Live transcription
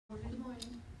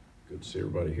Good to see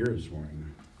everybody here this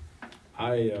morning.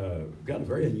 I got a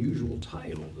very unusual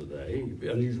title today,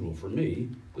 unusual for me,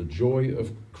 The Joy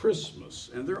of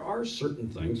Christmas. And there are certain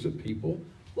things that people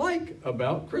like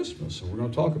about Christmas, and we're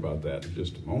going to talk about that in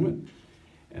just a moment.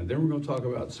 And then we're going to talk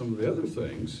about some of the other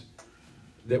things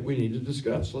that we need to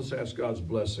discuss. Let's ask God's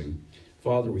blessing.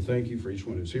 Father, we thank you for each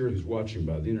one who's here, who's watching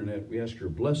by the internet. We ask your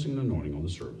blessing and anointing on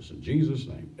the service. In Jesus'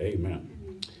 name, amen.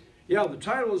 Yeah, the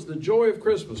title is The Joy of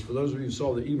Christmas. For those of you who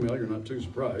saw the email, you're not too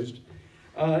surprised.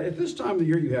 At this time of the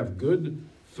year, you have good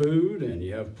food, and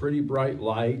you have pretty bright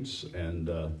lights, and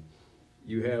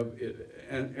you have,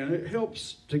 and it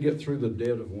helps to get through the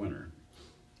dead of winter.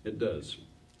 It does.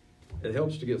 It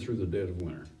helps to get through the dead of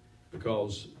winter,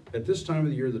 because at this time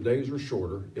of the year, the days are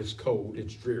shorter, it's cold,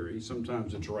 it's dreary,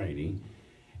 sometimes it's rainy,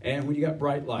 and when you got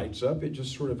bright lights up, it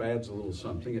just sort of adds a little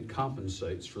something. It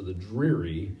compensates for the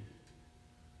dreary,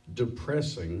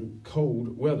 depressing,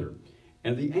 cold weather.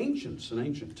 And the ancients, in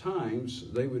ancient times,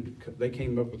 they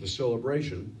came up with a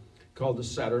celebration called the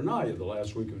Saturnalia, the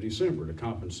last week of December, to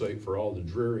compensate for all the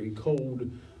dreary,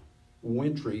 cold,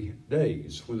 wintry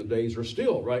days, when the days are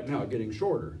still, right now, getting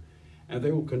shorter. And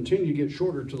they will continue to get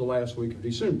shorter to the last week of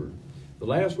December. The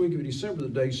last week of December, the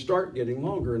days start getting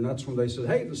longer, and that's when they said,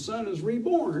 hey, the sun is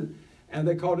reborn, and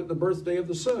they called it the birthday of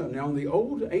the sun. Now, in the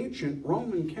old ancient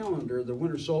Roman calendar, the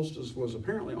winter solstice was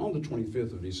apparently on the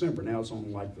 25th of December. Now it's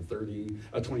on like the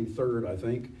 23rd, I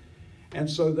think. And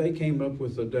so they came up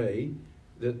with a day,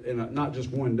 that, and not just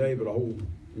one day, but a whole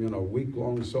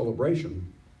week-long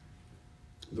celebration,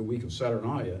 the week of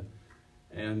Saturnalia,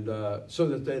 and so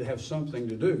that they'd have something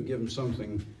to do, give them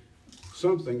something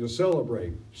to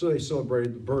celebrate. So they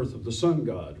celebrated the birth of the sun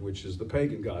god, which is the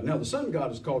pagan god. Now, the sun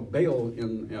god is called Baal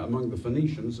among the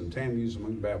Phoenicians and Tammuz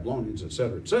among the Babylonians,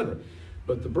 etc., etc.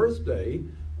 But the birthday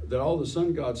that all the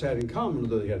sun gods had in common,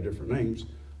 though they had different names,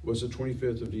 was the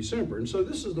 25th of December. And so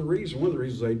this is the reason, one of the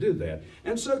reasons they did that.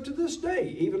 And so to this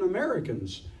day, even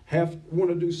Americans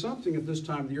want to do something at this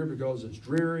time of the year because it's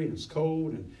dreary and it's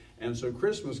cold. And so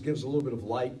Christmas gives a little bit of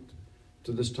light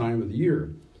to this time of the year.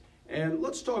 And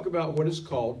let's talk about what is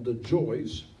called the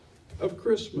joys of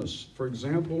Christmas. For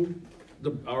example,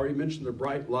 I already mentioned the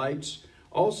bright lights.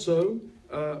 Also,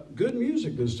 good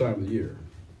music this time of the year.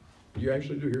 You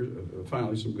actually do hear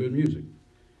finally some good music.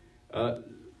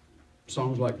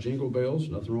 Songs like Jingle Bells,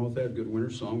 nothing wrong with that, good winter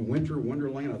song. Winter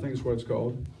Wonderland, I think is what it's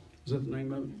called. Is that the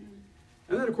name of it?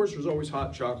 And then, of course, there's always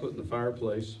hot chocolate in the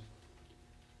fireplace.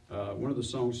 One of the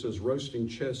songs says, roasting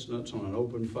chestnuts on an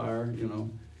open fire,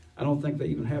 I don't think they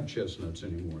even have chestnuts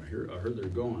anymore. I heard they're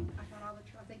gone. I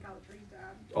think all the trees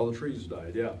died. All the trees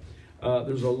died, yeah.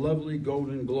 There's a lovely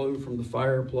golden glow from the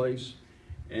fireplace,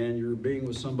 and you're being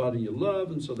with somebody you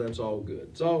love, and so that's all good.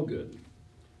 It's all good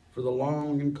for the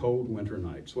long and cold winter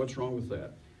nights. What's wrong with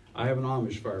that? I have an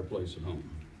Amish fireplace at home,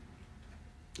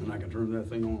 and I can turn that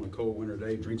thing on a cold winter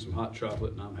day, drink some hot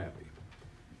chocolate, and I'm happy.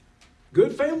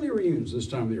 Good family reunions this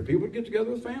time of the year. People get together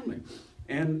with family.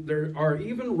 And there are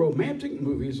even romantic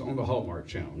movies on the Hallmark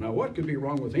Channel. Now, what could be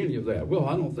wrong with any of that? Well,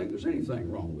 I don't think there's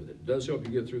anything wrong with it. It does help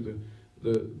you get through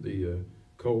the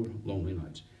cold, lonely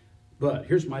nights. But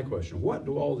here's my question. What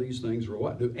do all these things, or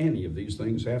what do any of these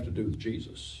things have to do with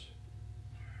Jesus?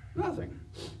 Nothing.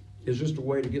 It's just a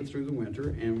way to get through the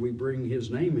winter, and we bring his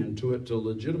name into it to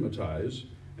legitimatize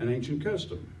an ancient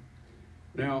custom.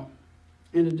 Now,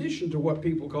 in addition to what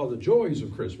people call the joys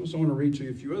of Christmas, I want to read to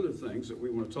you a few other things that we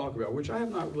want to talk about, which I've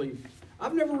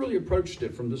never really approached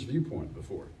it from this viewpoint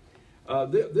before.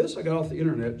 This I got off the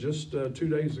internet just 2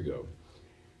 days ago.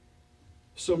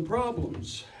 Some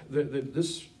problems.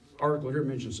 This article here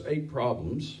mentions 8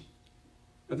 problems.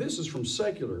 Now, this is from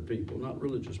secular people, not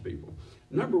religious people.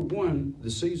 Number 1,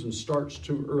 the season starts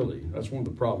too early. That's one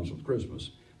of the problems with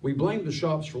Christmas. We blame the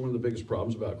shops for one of the biggest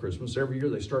problems about Christmas. Every year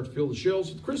they start to fill the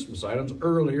shelves with Christmas items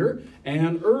earlier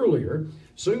and earlier.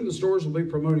 Soon the stores will be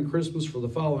promoting Christmas for the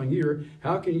following year.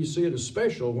 How can you see it as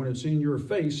special when it's in your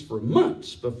face for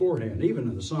months beforehand, even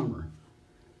in the summer?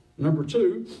 Number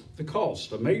 2, the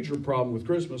cost. A major problem with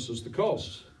Christmas is the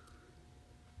cost.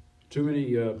 Too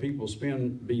many people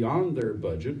spend beyond their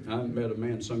budget. I met a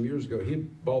man some years ago. He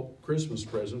bought Christmas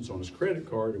presents on his credit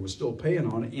card and was still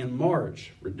paying on it in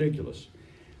March. Ridiculous.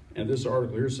 And this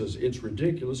article here says it's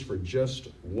ridiculous for just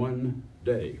one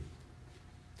day.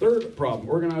 Third problem,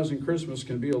 organizing Christmas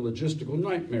can be a logistical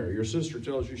nightmare. Your sister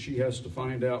tells you she has to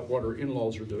find out what her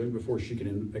in-laws are doing before she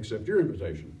can accept your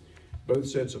invitation. Both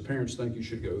sets of parents think you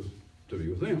should go to be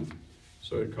with them.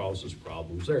 So it causes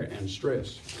problems there and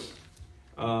stress.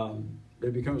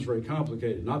 It becomes very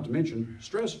complicated, not to mention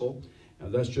stressful.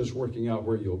 And that's just working out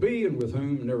where you'll be and with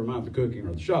whom, never mind the cooking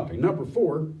or the shopping. Number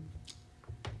 4,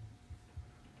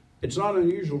 It's not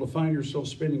unusual to find yourself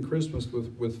spending Christmas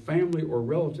with family or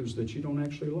relatives that you don't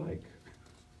actually like.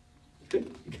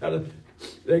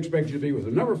 They expect you to be with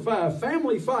them. Number 5,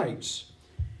 family fights.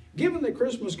 Given that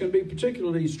Christmas can be a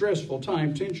particularly stressful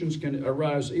time, tensions can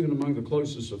arise even among the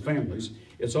closest of families.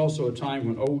 It's also a time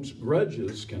when old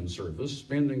grudges can surface.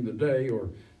 Spending the day, or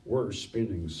worse,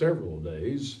 spending several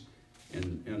days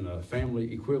in a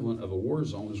family equivalent of a war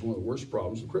zone is one of the worst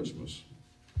problems of Christmas.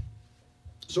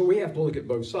 So we have to look at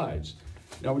both sides.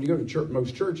 Now, when you go to church,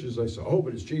 most churches, they say, oh,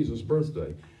 but it's Jesus'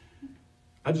 birthday.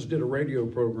 I just did a radio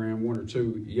program, 1 or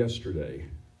 2, yesterday.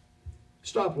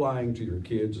 Stop lying to your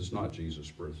kids. It's not Jesus'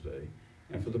 birthday.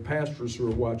 And for the pastors who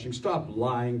are watching, stop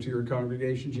lying to your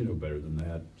congregations. You know better than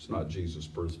that. It's not Jesus'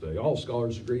 birthday. All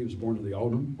scholars agree he was born in the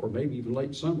autumn, or maybe even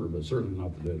late summer, but certainly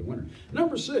not the dead of winter.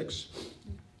 Number 6,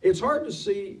 it's hard to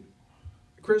see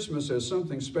Christmas as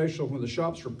something special when the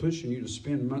shops are pushing you to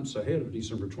spend months ahead of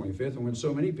December 25th, and when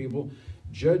so many people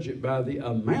judge it by the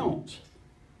amount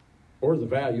or the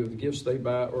value of the gifts they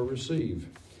buy or receive.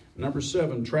 Number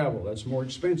 7, travel. That's more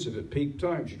expensive at peak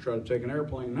times. You try to take an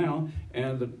airplane now,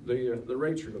 and the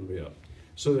rates are going to be up.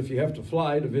 So if you have to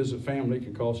fly to visit family, it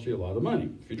can cost you a lot of money.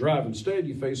 If you drive instead,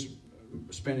 you face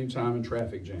spending time in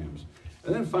traffic jams.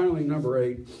 And then finally, number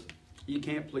 8, you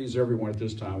can't please everyone at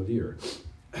this time of the year.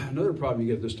 Another problem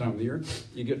you get this time of the year,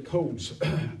 you get colds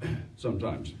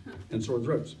sometimes and sore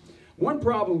throats. One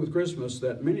problem with Christmas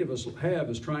that many of us have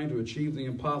is trying to achieve the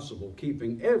impossible,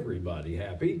 keeping everybody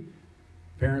happy.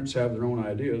 Parents have their own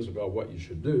ideas about what you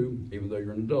should do, even though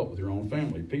you're an adult with your own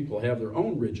family. People have their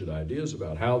own rigid ideas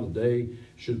about how the day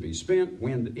should be spent,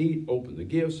 when to eat, open the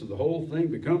gifts, and the whole thing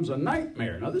becomes a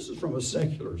nightmare. Now, this is from a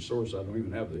secular source. I don't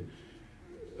even have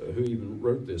who even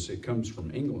wrote this. It comes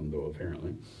from England, though,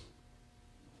 apparently.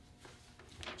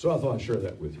 So I thought I'd share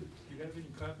that with you. Do you have any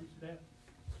copies of that?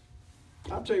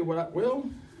 I'll tell you what,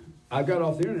 I got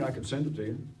off the internet. I could send it to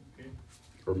you. Okay.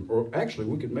 Or actually,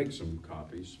 we could make some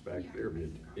copies back there, but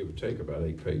it would take about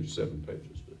 7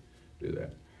 pages to do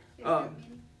that.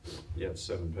 Yeah, it's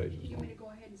 7 pages You want me long. to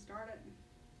go ahead and start it?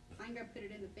 I can go put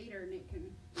it in the feeder and it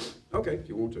can... Okay, if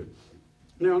you want to.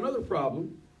 Now, another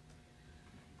problem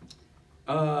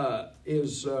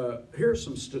is, here's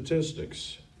some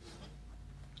statistics.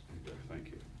 Thank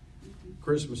you.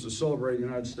 Christmas is celebrated in the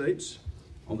United States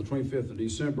on the 25th of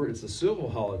December. It's a civil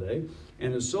holiday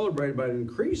and is celebrated by an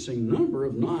increasing number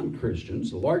of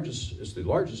non-Christians. It's the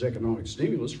largest economic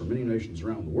stimulus for many nations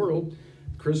around the world.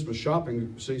 Christmas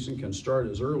shopping season can start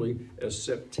as early as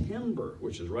September,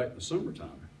 which is right in the summertime.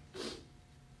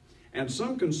 And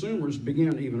some consumers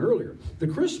begin even earlier.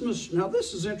 Now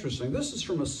this is interesting. This is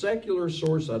from a secular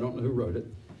source. I don't know who wrote it.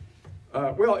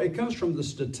 It comes from the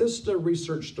Statista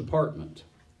Research Department.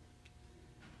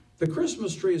 The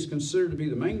Christmas tree is considered to be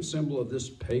the main symbol of this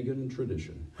pagan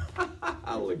tradition.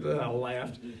 I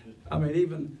laughed. I mean,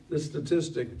 even the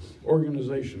statistic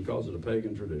organization calls it a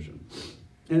pagan tradition.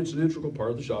 And it's an integral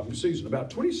part of the shopping season. About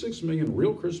 26 million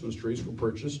real Christmas trees were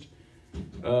purchased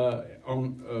in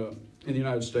the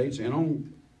United States, and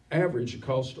on average, it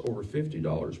costs over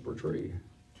 $50 per tree.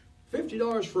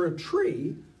 $50 for a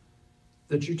tree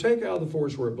that you take out of the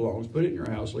forest where it belongs, put it in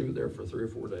your house, leave it there for 3 or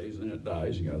 4 days, and then it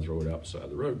dies. You got to throw it out beside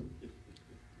the road.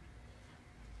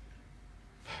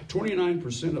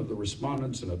 29% of the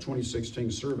respondents in a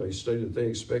 2016 survey stated that they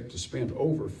expect to spend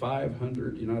over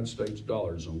 $500 United States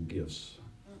dollars on gifts.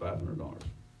 $500.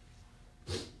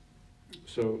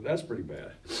 So that's pretty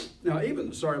bad. Now,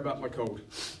 sorry about my cold.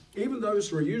 Even those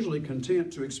who are usually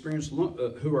content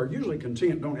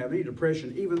don't have any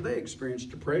depression. Even they experience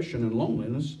depression and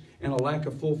loneliness and a lack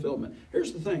of fulfillment.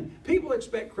 Here's the thing: people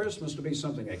expect Christmas to be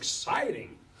something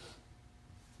exciting.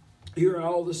 You hear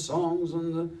all the songs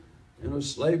and the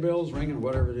sleigh bells ringing,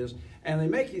 whatever it is, and they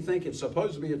make you think it's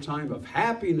supposed to be a time of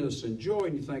happiness and joy,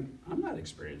 and you think, I'm not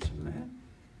experiencing that.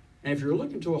 And if you're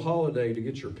looking to a holiday to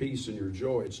get your peace and your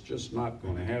joy, it's just not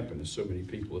going to happen, as so many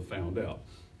people have found out.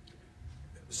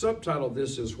 Subtitle of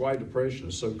this is Why Depression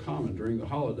is So Common During the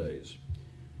Holidays.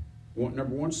 Number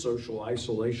 1, social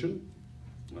isolation.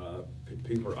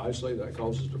 People are isolated, that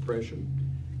causes depression.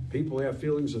 People who have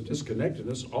feelings of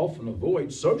disconnectedness often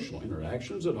avoid social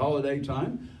interactions at holiday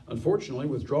time. Unfortunately,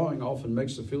 withdrawing often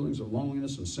makes the feelings of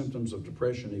loneliness and symptoms of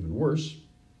depression even worse.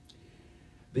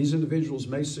 These individuals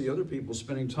may see other people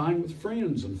spending time with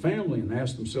friends and family and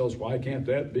ask themselves, why can't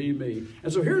that be me?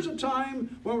 And so here's a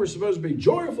time when we're supposed to be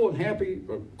joyful and happy,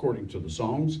 according to the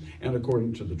songs and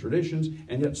according to the traditions,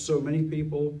 and yet so many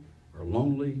people are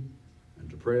lonely and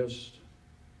depressed.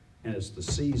 And it's the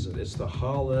season, it's the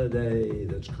holiday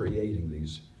that's creating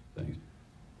these things.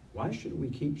 Why should we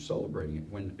keep celebrating it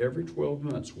when every 12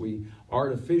 months we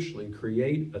artificially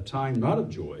create a time not of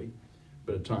joy,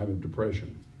 but a time of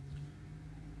depression?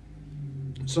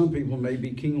 Some people may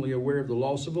be keenly aware of the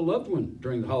loss of a loved one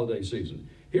during the holiday season.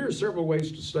 Here are several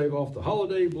ways to stave off the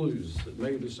holiday blues that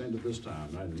made us into this time.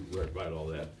 I didn't write all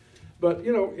that. But,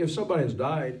 you know, if somebody has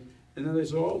died, and then they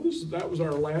say, oh, that was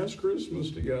our last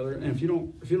Christmas together. And if you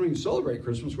don't even celebrate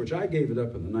Christmas, which I gave it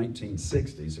up in the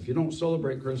 1960s, if you don't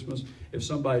celebrate Christmas, if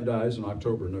somebody dies in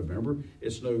October or November,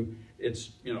 it's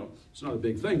not a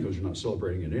big thing because you're not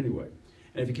celebrating it anyway.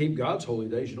 And if you keep God's holy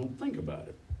days, you don't think about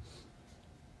it.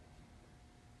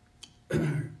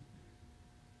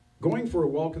 Going for a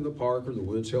walk in the park or the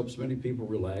woods helps many people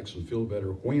relax and feel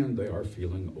better when they are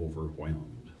feeling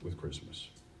overwhelmed with Christmas.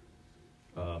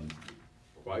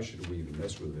 Why should we even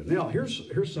mess with it? Now,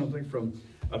 here's something from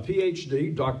a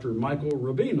PhD, Dr. Michael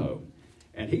Rubino,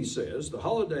 and he says the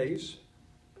holidays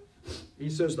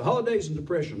and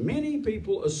depression, many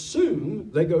people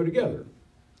assume they go together.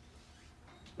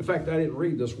 In fact, I didn't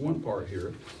read this one part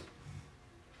here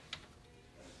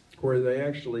where they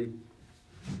actually,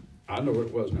 I know what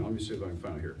it was now. Let me see if I can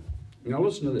find it here. Now,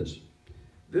 listen to this.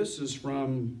 This is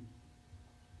from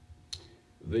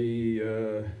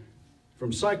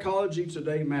from Psychology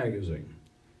Today magazine.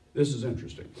 This is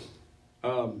interesting.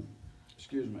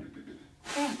 Excuse me.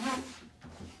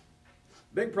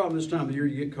 Big problem this time of the year,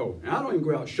 you get cold. Now, I don't even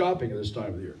go out shopping at this time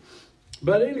of the year.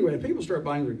 But anyway, people start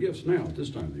buying their gifts now at this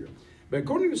time of the year. But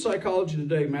according to Psychology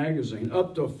Today magazine,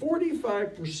 up to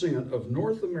 45% of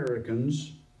North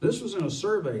Americans, this was in a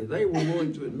survey, they were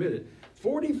willing to admit it,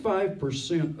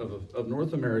 45% of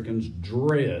North Americans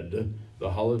dread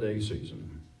the holiday season.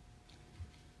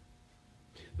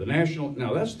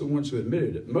 Now that's the ones who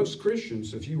admitted it. Most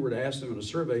Christians, if you were to ask them in a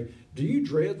survey, do you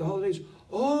dread the holidays?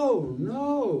 Oh,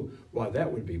 no. Why,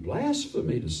 that would be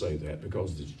blasphemy to say that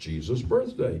because it's Jesus'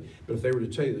 birthday. But if they were to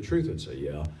tell you the truth, they'd say,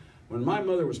 yeah. When my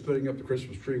mother was putting up the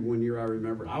Christmas tree one year, I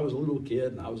remember, I was a little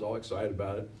kid and I was all excited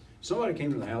about it. Somebody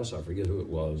came to the house, I forget who it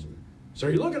was. And so,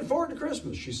 are you looking forward to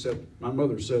Christmas? My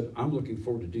mother said, I'm looking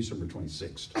forward to December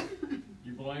 26th.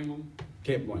 You blame them?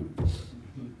 Can't blame them.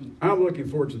 I'm looking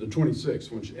forward to the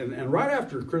 26th. And right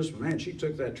after Christmas, man, she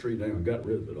took that tree down and got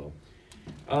rid of it all.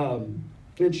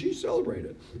 And she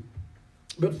celebrated.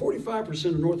 But 45%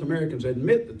 of North Americans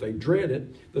admit that they dread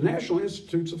it. The National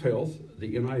Institutes of Health,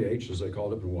 the NIH, as they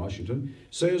call it up in Washington,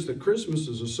 says that Christmas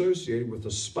is associated with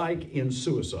a spike in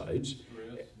suicides,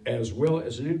 as well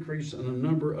as an increase in a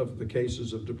number of the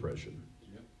cases of depression.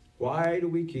 Yep. Why do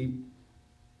we keep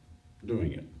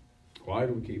doing it? Why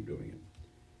do we keep doing it?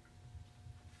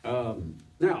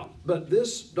 But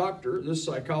this doctor, this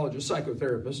psychologist,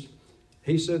 psychotherapist,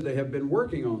 he said they have been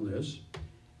working on this,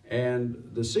 and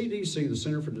the CDC, the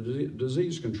Center for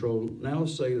Disease Control, now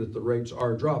say that the rates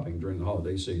are dropping during the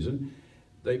holiday season.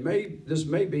 This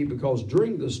may be because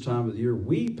during this time of the year,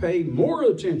 we pay more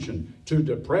attention to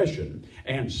depression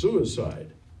and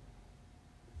suicide.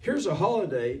 Here's a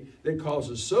holiday that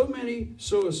causes so many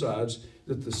suicides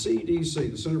that the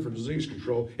CDC, the Center for Disease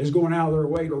Control, is going out of their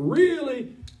way to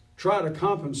really try to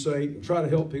compensate and try to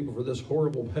help people for this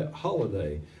horrible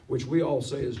holiday, which we all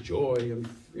say is joy and,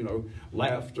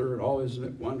 laughter and all. Isn't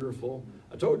it wonderful?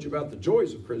 I told you about the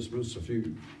joys of Christmas a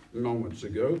few moments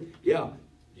ago. Yeah,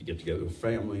 you get together with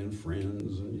family and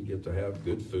friends, and you get to have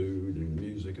good food and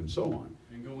music and so on.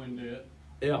 And go in debt.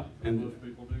 Yeah, and most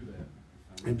people do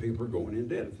that. And people are going in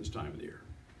debt at this time of the year.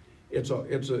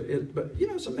 But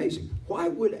it's amazing. Why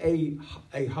would a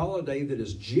holiday that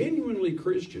is genuinely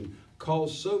Christian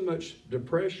cause so much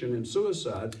depression and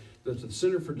suicide that the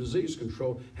Center for Disease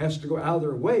Control has to go out of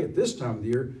their way at this time of the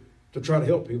year to try to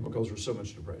help people because there's so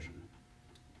much depression?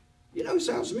 It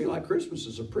sounds to me like Christmas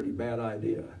is a pretty bad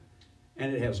idea.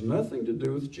 And it has nothing to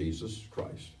do with Jesus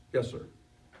Christ. Yes, sir.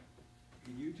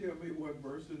 Can you tell me what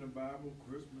verse in the Bible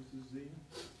Christmas is in?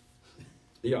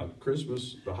 Yeah,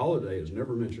 Christmas, the holiday, is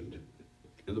never mentioned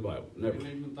in the Bible. Never. And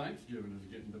even Thanksgiving is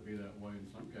getting to be that way in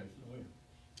some cases.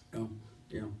 Oh,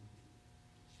 yeah.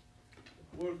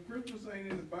 Well, if Christmas ain't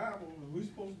in the Bible, and we're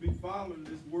supposed to be following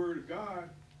this word of God,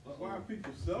 why are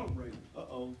people celebrating?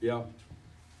 Yeah.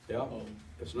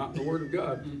 It's not in the Word of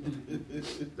God.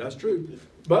 That's true.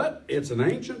 But it's an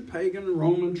ancient pagan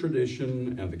Roman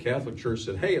tradition, and the Catholic Church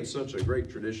said, hey, it's such a great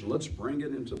tradition, let's bring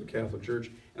it into the Catholic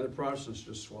Church, and the Protestants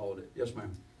just swallowed it. Yes,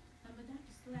 ma'am? But Dr.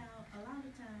 Slough, a lot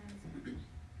of times,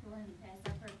 well, in the past,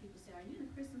 I've heard people say, are you in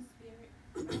the Christmas spirit?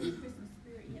 Are you in the Christmas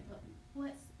spirit yet? But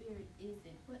what spirit is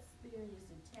it? What spirit is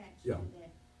attached to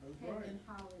that pagan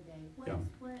holiday?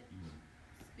 What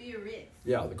spirits?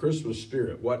 Yeah, the Christmas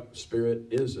spirit. What spirit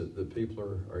is it that people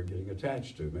are getting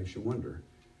attached to? Makes you wonder.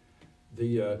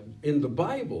 In the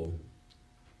Bible,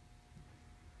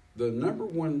 the number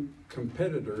one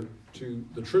competitor to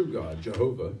the true God,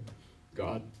 Jehovah,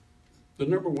 God, the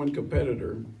number one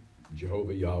competitor,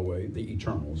 Jehovah Yahweh, the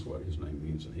Eternal is what his name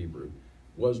means in Hebrew,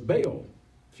 was Baal.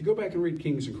 If you go back and read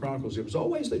Kings and Chronicles, it was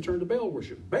always they turned to Baal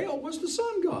worship. Baal was the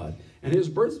sun god, and his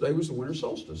birthday was the winter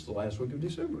solstice, the last week of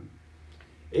December.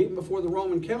 Even before the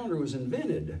Roman calendar was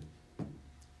invented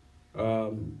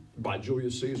by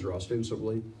Julius Caesar,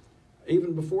 ostensibly,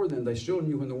 even before then, they still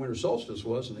knew when the winter solstice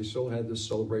was, and they still had this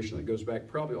celebration that goes back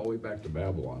probably all the way back to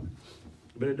Babylon.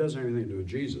 But it doesn't have anything to do with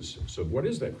Jesus. So what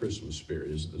is that Christmas spirit?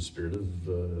 Is it the spirit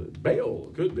of Baal?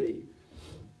 It could be.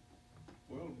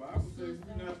 Well, the Bible says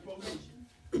you're not supposed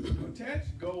to attach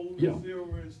gold Yeah. and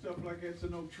silver and stuff like that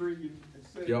to no tree and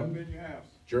set it Yeah. up in your house.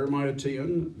 Jeremiah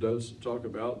 10 does talk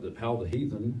about that how the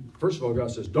heathen, first of all,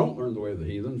 God says, don't learn the way of the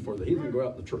heathen, for the heathen go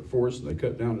out in the forest and they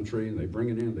cut down a tree and they bring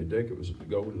it in, they deck it with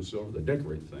gold and silver, they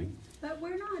decorate the thing. But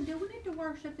we're not doing it to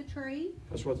worship the tree.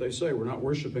 That's what they say. We're not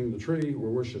worshiping the tree, we're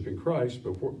worshiping Christ,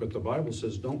 but the Bible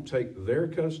says don't take their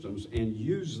customs and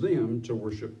use them to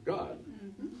worship God.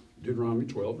 Mm-hmm. Deuteronomy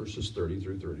 12, verses 30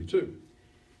 through 32.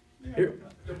 Yeah, Here.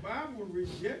 the Bible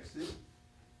rejects it,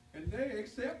 and they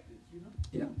accept it, you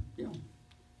know. Yeah.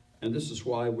 And this is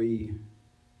why we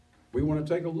want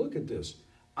to take a look at this.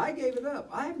 I gave it up.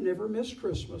 I've never missed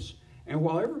Christmas. And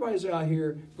while everybody's out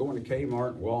here going to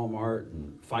Kmart and Walmart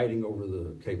and fighting over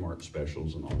the Kmart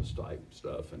specials and all this type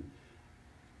stuff,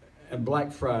 and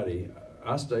Black Friday,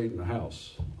 I stayed in the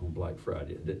house on Black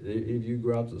Friday. If you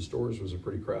go out to the stores, was it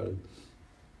pretty crowded?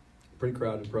 Pretty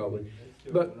crowded, probably. It's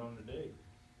still But- going on today.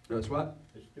 That's what?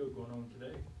 It's still going on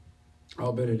today.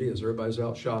 I'll bet it is. Everybody's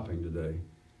out shopping today.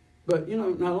 But, you know,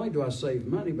 not only do I save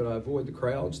money, but I avoid the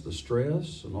crowds, the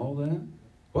stress, and all that.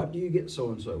 What do you get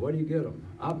so-and-so? What do you get them?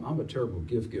 I'm a terrible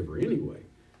gift giver anyway.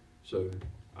 So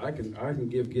I can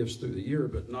give gifts through the year,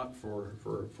 but not for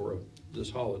this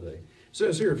holiday. It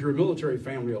says here, if you're a military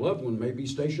family, a loved one may be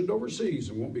stationed overseas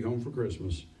and won't be home for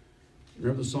Christmas.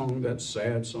 Remember the song, that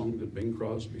sad song that Bing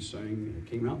Crosby sang? It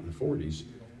came out in the 40s.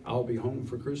 I'll be home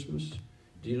for Christmas.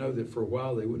 Do you know that for a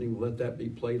while they wouldn't even let that be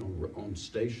played on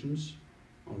stations,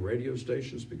 on radio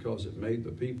stations, because it made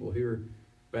the people here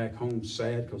back home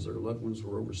sad because their loved ones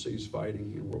were overseas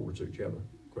fighting in World War II? Do you have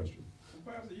a question?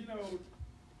 Pastor, you know,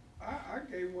 I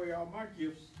gave away all my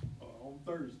gifts on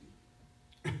Thursday.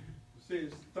 It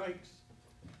says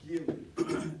Thanksgiving.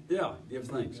 Yeah, give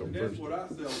thanks on And that's Thursday. what I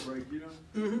celebrate, you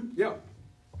know. Mm-hmm. Yeah.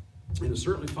 And it's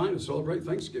certainly fine to celebrate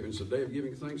Thanksgiving. It's a day of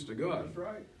giving thanks to God. That's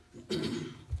right.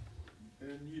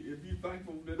 And if you're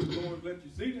thankful that the Lord let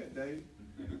you see that day,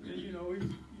 then you know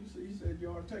he said you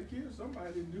ought to take care of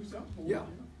somebody and do something for Yeah.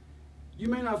 them. You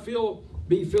may not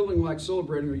be feeling like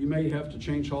celebrating, or you may have to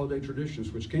change holiday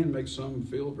traditions, which can make some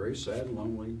feel very sad and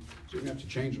lonely. So you have to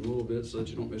change them a little bit so that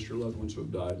you don't miss your loved ones who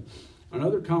have died.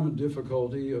 Another common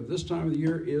difficulty of this time of the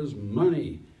year is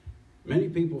money. Many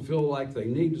people feel like they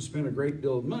need to spend a great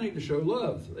deal of money to show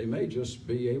love. They may just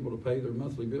be able to pay their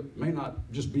monthly bill, may not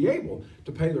just be able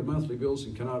to pay their monthly bills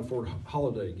and cannot afford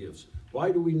holiday gifts.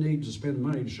 Why do we need to spend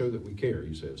money to show that we care,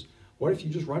 he says. What if you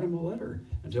just write them a letter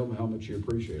and tell them how much you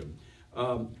appreciate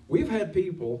them? We've had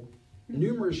people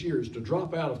numerous years to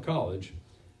drop out of college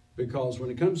because when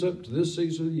it comes up to this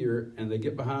season of the year and they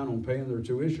get behind on paying their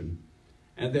tuition,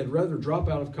 and they'd rather drop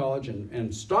out of college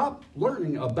and stop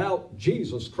learning about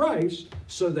Jesus Christ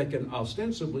so they can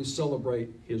ostensibly celebrate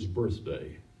his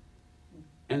birthday.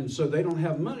 And so they don't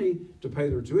have money to pay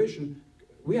their tuition.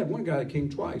 We had one guy that came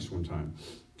twice one time.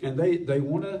 And they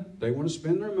want to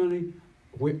spend their money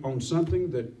on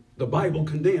something that the Bible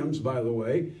condemns, by the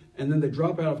way, and then they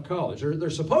drop out of college. They're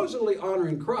supposedly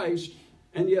honoring Christ,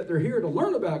 and yet they're here to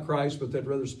learn about Christ, but they'd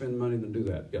rather spend money than do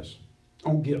that. Yes,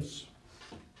 on gifts.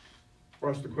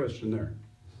 What's the question there?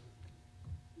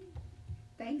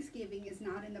 Thanksgiving is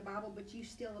not in the Bible, but you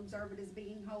still observe it as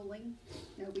being holy.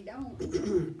 No, we don't.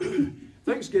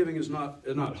 Thanksgiving is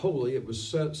not holy. It was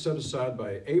set aside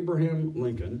by Abraham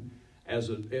Lincoln as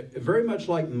very much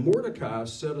like Mordecai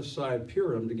set aside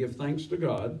Purim to give thanks to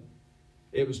God.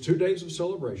 It was 2 days of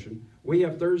celebration. We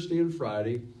have Thursday and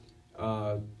Friday,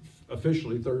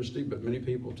 officially Thursday, but many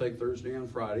people take Thursday and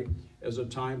Friday as a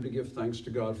time to give thanks to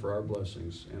God for our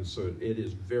blessings. And so it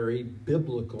is very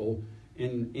biblical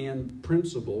in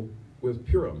principle with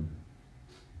Purim.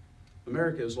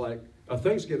 America is like,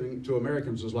 Thanksgiving to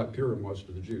Americans is like Purim was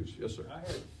to the Jews. Yes, sir. I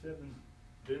had 7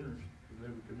 dinners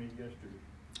delivered to me yesterday.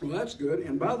 Well, that's good.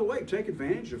 And by the way, take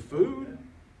advantage of food.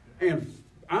 And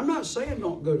I'm not saying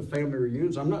don't go to family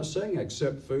reunions. I'm not saying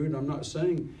accept food. I'm not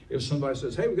saying if somebody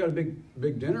says, hey, we got a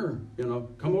big dinner,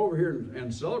 come over here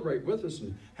and celebrate with us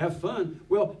and have fun.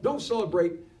 Well, don't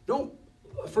celebrate.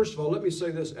 First of all, let me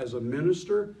say this as a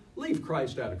minister, leave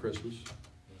Christ out of Christmas.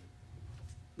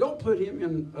 Don't put him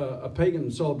in a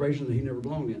pagan celebration that he never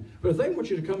belonged in. But if they want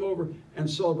you to come over and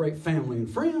celebrate family and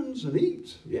friends and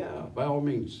eat, yeah, by all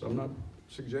means. I'm not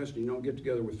suggesting you don't get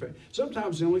together with family.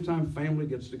 Sometimes the only time family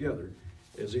gets together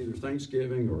is either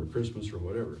Thanksgiving or Christmas or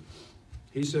whatever.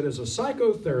 He said, as a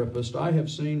psychotherapist, I have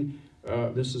seen,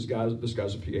 this guy's a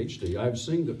PhD, I've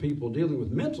seen that people dealing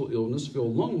with mental illness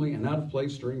feel lonely and out of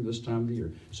place during this time of the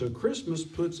year. So Christmas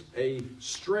puts a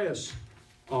stress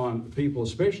on people,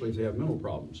 especially if they have mental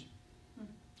problems.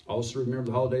 Also remember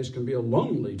the holidays can be a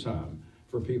lonely time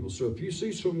for people. So if you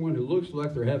see someone who looks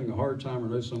like they're having a hard time or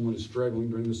know someone is struggling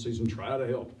during this season, try to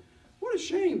help. What a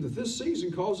shame that this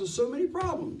season causes so many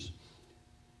problems.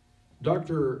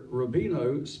 Dr.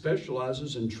 Rubino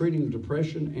specializes in treating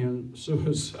depression and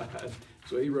suicide.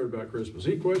 So he wrote about Christmas.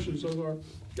 Any questions so far?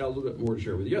 Got a little bit more to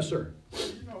share with you. Yes, sir.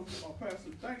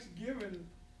 Pastor, Thanksgiving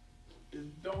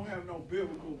don't have no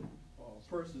biblical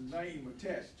person's name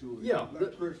attached to it. Yeah.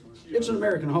 Like Christmas. It's an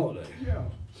American holiday. Yeah.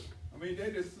 I mean, they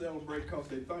just celebrate because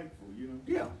they're thankful,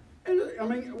 Yeah. And I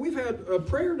mean, we've had a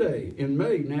prayer day in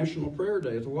May, National Prayer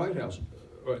Day at the White House.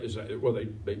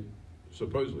 They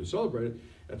supposedly celebrate it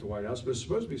at the White House, but it's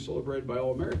supposed to be celebrated by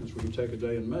all Americans when you take a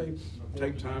day in May,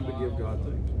 take time to give God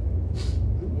thanks.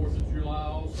 4th of July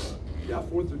also. Yeah,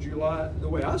 4th of July. The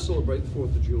way I celebrate the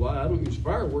 4th of July, I don't use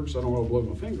fireworks. I don't want to blow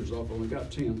my fingers off. I only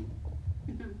got 10.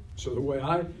 So the way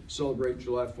I celebrate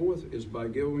July 4th is by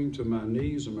going to my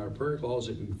knees in my prayer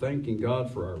closet and thanking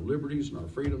God for our liberties and our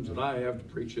freedoms that I have to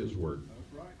preach His Word.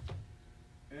 That's right.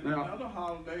 And now, another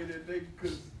holiday that they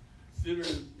consider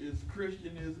is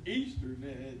Christian is Easter.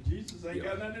 Jesus ain't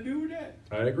got nothing to do with that.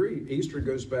 I agree. Easter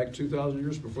goes back 2,000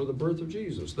 years before the birth of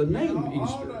Jesus. The name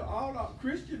Easter. All the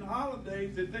Christian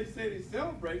holidays that they say they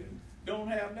celebrate don't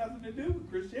have nothing to do with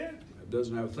Christianity.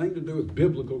 Doesn't have a thing to do with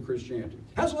biblical Christianity.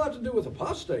 Has a lot to do with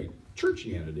apostate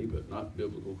churchianity, but not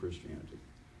biblical Christianity.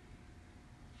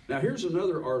 Now, here's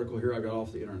another article here I got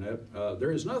off the internet.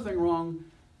 There is nothing wrong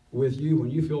with you when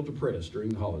you feel depressed during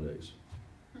the holidays.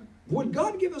 Would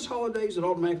God give us holidays that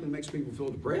automatically makes people feel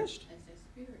depressed? That's a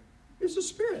spirit. It's a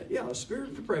spirit. Yeah, a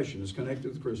spirit of depression is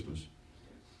connected with Christmas.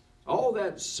 All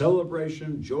that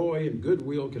celebration, joy, and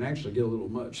goodwill can actually get a little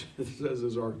much, says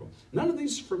this article. None of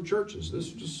these are from churches. This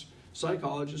is just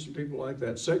psychologists and people like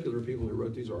that, secular people who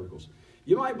wrote these articles.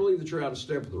 You might believe that you're out of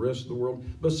step with the rest of the world,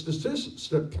 but statistics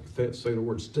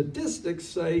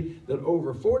say that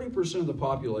over 40% of the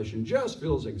population just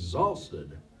feels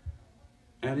exhausted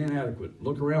and inadequate.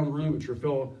 Look around the room at your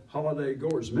fellow holiday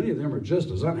goers. Many of them are just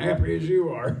as unhappy as you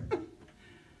are.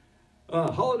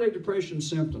 Holiday depression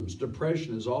symptoms.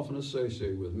 Depression is often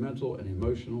associated with mental and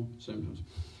emotional symptoms.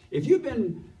 If you've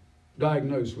been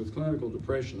diagnosed with clinical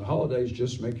depression, the holidays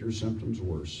just make your symptoms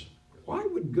worse. Why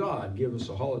would God give us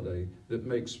a holiday that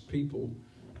makes people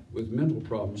with mental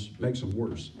problems, makes them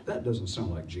worse? That doesn't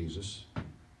sound like Jesus,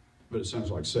 but it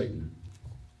sounds like Satan.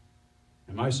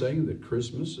 Am I saying that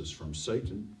Christmas is from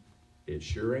Satan? It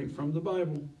sure ain't from the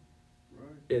Bible.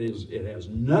 Right. It has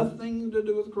nothing to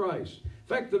do with Christ. In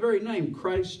fact, the very name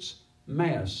Christ's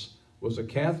Mass was a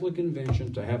Catholic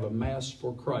invention to have a Mass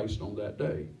for Christ on that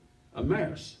day. A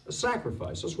Mass, a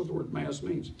sacrifice. That's what the word Mass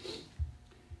means.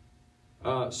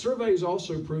 Surveys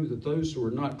also prove that those who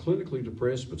are not clinically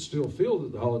depressed but still feel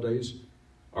that the holidays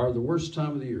are the worst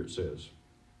time of the year, it says.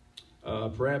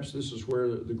 Perhaps this is where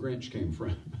the Grinch came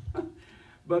from.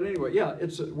 But anyway, yeah,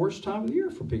 it's the worst time of the year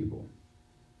for people.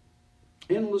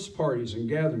 Endless parties and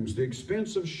gatherings, the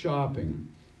expense of shopping.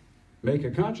 Make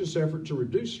a conscious effort to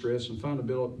reduce stress and find a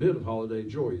bit of holiday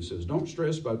joy. He says, don't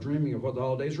stress by dreaming of what the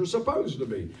holidays are supposed to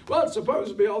be. Well, it's supposed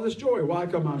to be all this joy. Why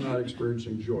come I'm not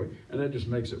experiencing joy? And that just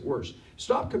makes it worse.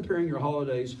 Stop comparing your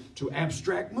holidays to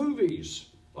abstract movies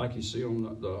like you see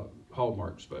on the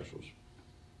Hallmark specials.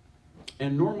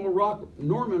 And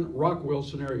Norman Rockwell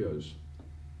scenarios.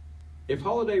 If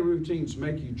holiday routines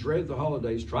make you dread the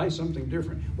holidays, try something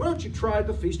different. Why don't you try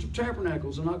the Feast of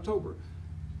Tabernacles in October?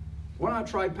 Why not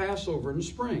try Passover in the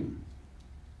spring?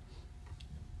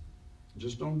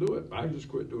 Just don't do it. I just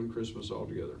quit doing Christmas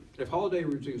altogether. If holiday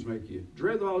routines make you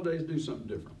dread the holidays, do something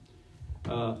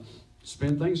different.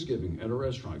 Spend Thanksgiving at a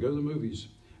restaurant. Go to the movies.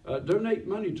 Donate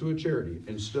money to a charity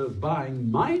instead of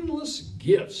buying mindless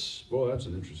gifts. Boy, that's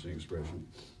an interesting expression.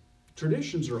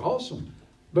 Traditions are awesome,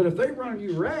 but if they run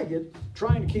you ragged,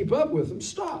 trying to keep up with them,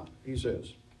 stop, he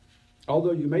says.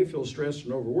 Although you may feel stressed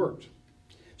and overworked.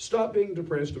 Stop being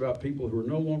depressed about people who are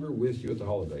no longer with you at the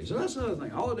holidays. And that's another thing.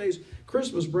 Holidays,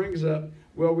 Christmas brings up,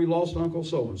 well, we lost Uncle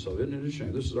so-and-so. Isn't it a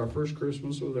shame? This is our first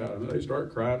Christmas without him. They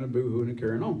start crying and boo-hooing and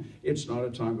carrying on. It's not a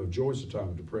time of joy. It's a time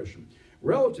of depression.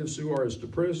 Relatives who are as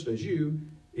depressed as you,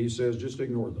 he says, just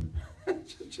ignore them.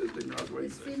 just ignore what he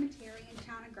The says. cemetery in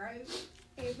China Grove,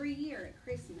 every year at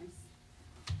Christmas,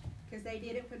 because they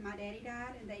did it when my daddy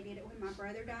died, and they did it when my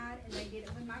brother died, and they did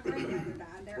it when my grandmother died.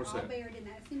 They're What's all that? buried in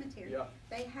that cemetery. Yeah.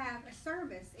 They have a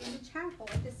service in the chapel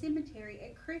at the cemetery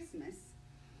at Christmas,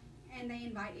 and they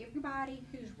invite everybody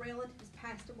whose relatives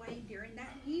passed away during that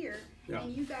year. Yeah.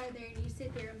 And you go there and you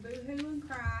sit there and boo-hoo and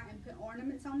cry and put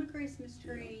ornaments on the Christmas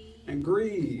tree And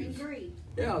grieve. and grieve.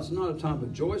 Yeah, it's not a time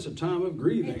of joy. It's a time of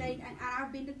grieving. And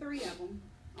I've been to 3 of them,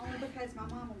 only because my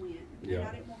mama went, and Yeah.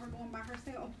 I didn't want her going by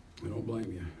herself. I don't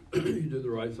blame you. You did the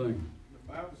right thing.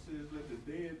 The Bible says, let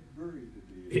the dead bury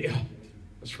the dead. Yeah,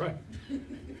 that's right.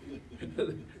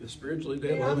 The spiritually But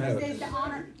dead it let them also have says it. to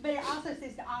honor, but it also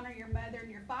says to honor your mother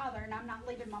and your father, and I'm not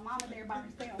leaving my mama there by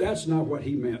herself. That's not what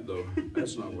he meant, though.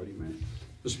 That's not what he meant.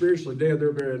 The spiritually dead,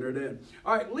 they're burying their dead.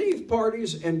 All right, leave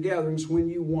parties and gatherings when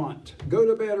you want. Go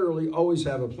to bed early. Always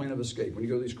have a plan of escape. When you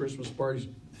go to these Christmas parties,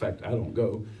 in fact, I don't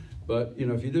go. But, you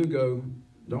know, if you do go,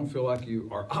 don't feel like you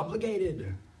are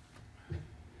obligated.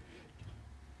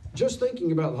 Just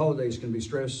thinking about the holidays can be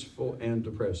stressful and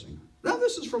depressing. Now,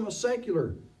 this is from a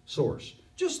secular source.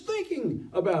 Just thinking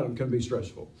about them can be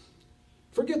stressful.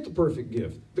 Forget the perfect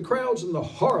gift. The crowds and the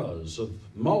horrors of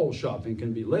mall shopping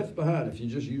can be left behind if you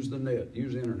just use the net,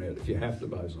 use the internet, if you have to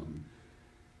buy something.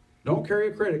 Don't carry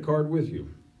a credit card with you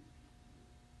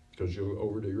because you'll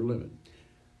overdo your limit.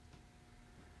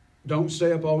 Don't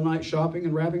stay up all night shopping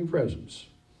and wrapping presents.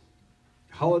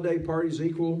 Holiday parties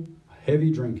equal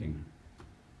heavy drinking.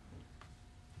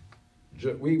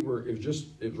 It was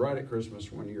right at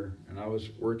Christmas one year, and I was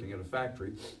working at a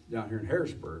factory down here in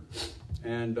Harrisburg,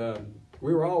 and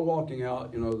we were all walking out.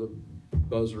 You know, the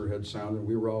buzzer had sounded.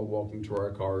 We were all walking to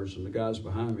our cars, and the guys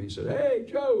behind me said, "Hey,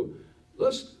 Joe,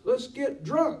 let's get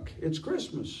drunk. It's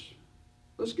Christmas.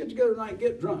 Let's get together tonight and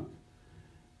get drunk."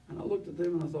 And I looked at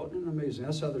them and I thought, isn't that amazing?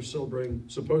 That's how they're celebrating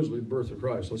supposedly the birth of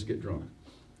Christ. Let's get drunk.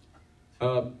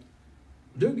 Do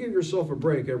give yourself a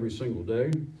break every single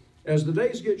day. As the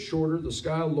days get shorter, the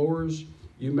sky lowers,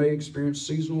 you may experience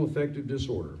seasonal affective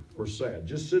disorder or SAD.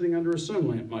 Just sitting under a sun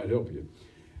lamp might help you.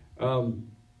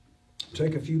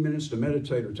 Take a few minutes to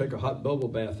meditate or take a hot bubble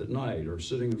bath at night or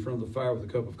sitting in front of the fire with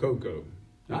a cup of cocoa.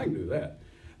 I can do that.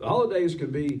 The holidays can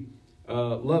be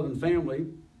love and family,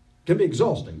 can be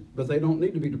exhausting, but they don't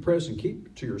need to be depressing.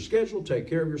 Keep to your schedule, take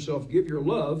care of yourself, give your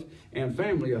love and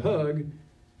family a hug,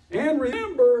 and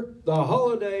remember, the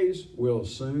holidays will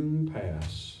soon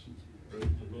pass. Praise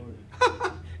the Lord.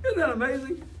 Isn't that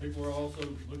amazing? People are also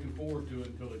looking forward to it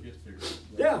until it gets here.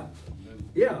 Yeah. And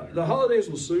Yeah, the holidays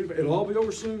will soon, it'll all be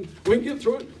over soon. We can get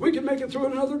through it. We can make it through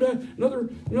it another day, another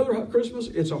Christmas.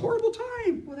 It's a horrible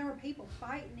time. Well, there were people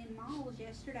fighting in malls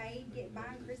yesterday,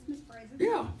 buying Christmas presents.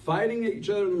 Yeah, fighting at each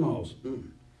other in the malls. Mm.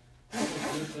 the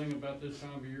good thing about this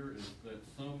time of year is that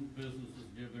some businesses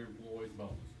give their employees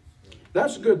bonuses.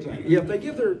 That's a good thing. Yeah, if they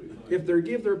give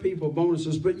their people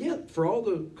bonuses, but yet for all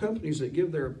the companies that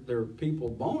give their people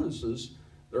bonuses,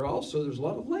 there's a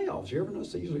lot of layoffs. You ever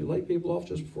notice they usually lay people off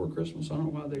just before Christmas? I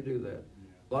don't know why they do that.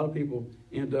 A lot of people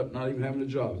end up not even having a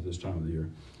job at this time of the year.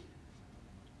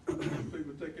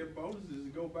 People take their bonuses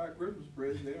and go buy Christmas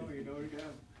presents. They don't even know they got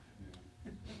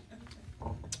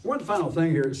them. One final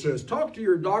thing here. It says, talk to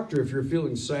your doctor if you're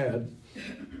feeling sad.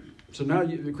 So now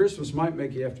Christmas might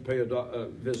make you have to pay a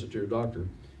visit to your doctor.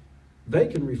 They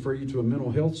can refer you to a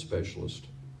mental health specialist.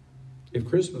 If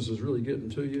Christmas is really getting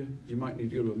to you, you might need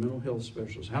to go to a mental health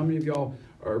specialist. How many of y'all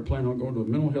are planning on going to a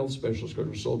mental health specialist because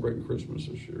we're celebrating Christmas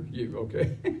this year? You,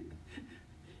 okay.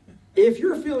 If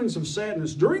your feelings of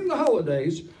sadness during the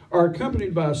holidays are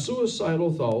accompanied by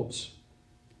suicidal thoughts,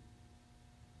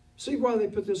 see why they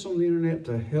put this on the internet?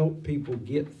 To help people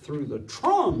get through the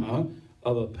trauma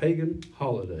of a pagan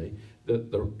holiday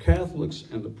that the Catholics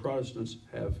and the Protestants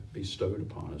have bestowed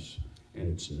upon us.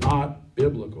 And it's not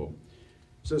biblical.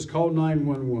 It says call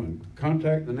 911.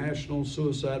 Contact the National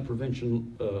Suicide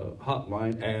Prevention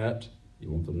Hotline at, you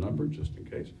want the number just in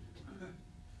case,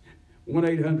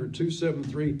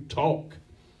 1-800-273-TALK.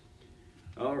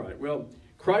 All right, well,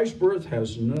 Christ's birth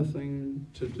has nothing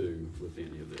to do with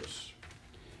any of this.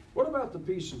 What about the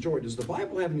peace and joy? Does the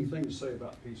Bible have anything to say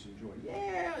about peace and joy?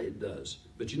 Yeah, it does.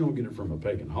 But you don't get it from a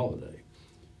pagan holiday.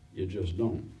 You just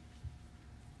don't.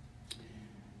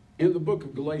 In the book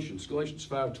of Galatians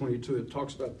 5:22, it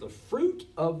talks about the fruit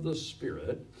of the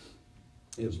Spirit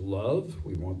is love.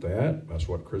 We want that. That's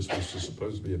what Christmas is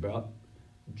supposed to be about.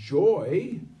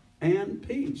 joy, and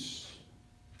peace.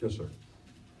 Yes, sir.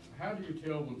 How do you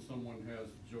tell when someone has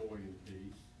joy and peace?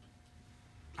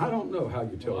 I don't know how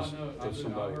you tell Well, us I know, if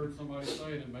somebody... I heard somebody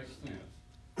say it, it makes sense.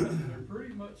 They're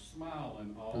pretty much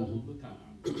smiling all the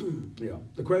time. Yeah.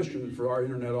 The question for our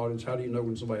internet audience, how do you know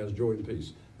when somebody has joy and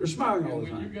peace? They're smiling all And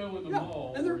the when you time. go in the Yeah,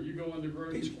 mall, and they're or you go in the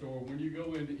grocery peaceful. store, when you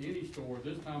go into any store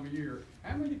this time of year,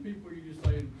 how many people you just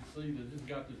see that just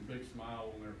got this big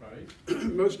smile on their face?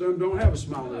 Most of them don't have a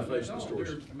smile on their No, they face in the don't.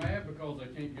 stores. They're mad because they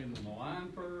can't get in the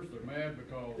line first, they're mad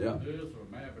because Yeah. of this, or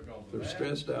mad because of They're that.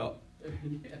 stressed out.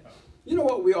 Yeah. You know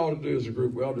what we ought to do as a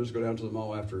group? We ought to just go down to the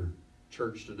mall after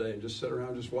church today and just sit around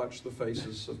and just watch the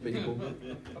faces of people.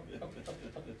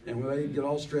 And when they get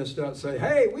all stressed out, say,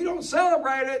 hey, we don't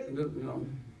celebrate it. And, you know.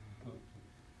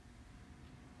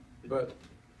 But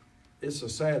it's a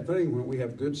sad thing when we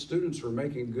have good students who are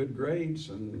making good grades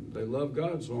and they love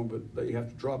God and so on, but they have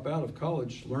to drop out of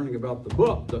college learning about the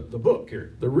book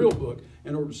here, the real book,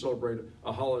 in order to celebrate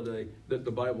a holiday that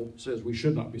the Bible says we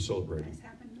should not be celebrating. That's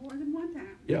happened more than one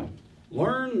time. Yeah.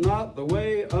 Learn not the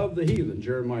way of the heathen,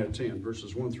 Jeremiah 10,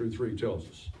 verses 1 through 3 tells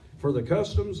us. For the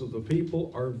customs of the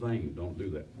people are vain. Don't do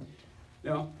that.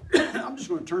 Now, I'm just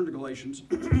going to turn to Galatians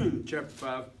chapter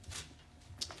 5.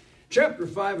 Chapter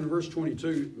 5 and verse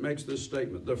 22 makes this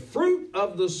statement. The fruit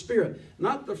of the Spirit,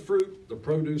 not the fruit, the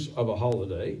produce of a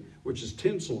holiday, which is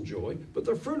tinsel joy, but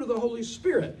the fruit of the Holy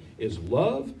Spirit is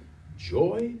love,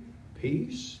 joy,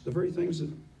 peace, the very things that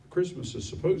Christmas is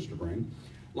supposed to bring.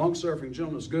 Long-suffering,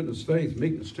 gentleness, goodness, faith,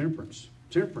 meekness, temperance,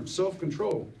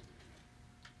 self-control.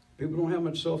 People don't have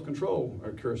much self-control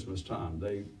at Christmas time.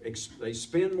 They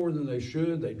spend more than they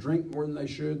should. They drink more than they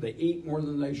should. They eat more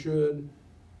than they should.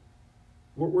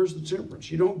 Where's the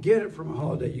temperance? You don't get it from a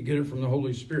holiday. You get it from the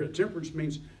Holy Spirit. Temperance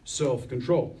means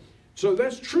self-control. So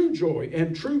that's true joy,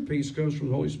 and true peace comes from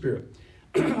the Holy Spirit.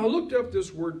 I looked up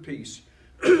this word peace.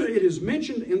 It is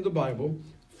mentioned in the Bible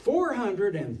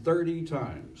 430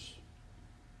 times.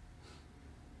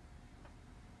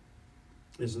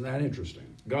 Isn't that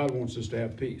interesting? God wants us to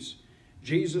have peace.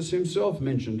 Jesus himself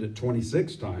mentioned it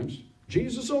 26 times.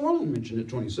 Jesus alone mentioned it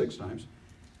 26 times.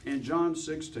 In John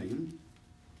 16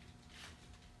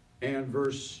 and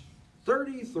verse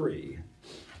 33,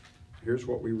 here's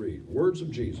what we read. Words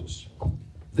of Jesus.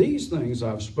 These things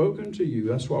I've spoken to you.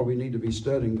 That's why we need to be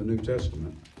studying the New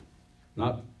Testament.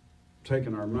 Not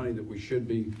taking our money that we should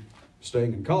be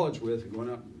staying in college with and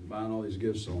going out and buying all these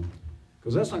gifts on.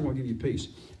 Because that's not going to give you peace.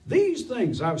 These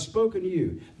things I've spoken to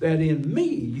you, that in me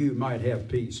you might have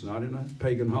peace, not in a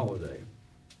pagan holiday.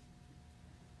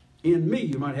 In me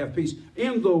you might have peace.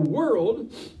 In the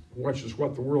world, watch this,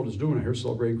 what the world is doing here,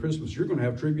 celebrating Christmas, you're going to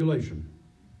have tribulation.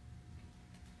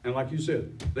 And like you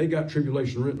said, they got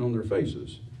tribulation written on their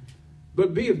faces.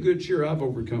 But be of good cheer, I've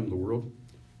overcome the world.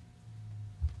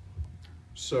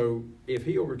 So if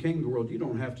he overcame the world, you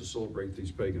don't have to celebrate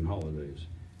these pagan holidays.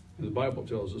 And the Bible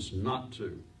tells us not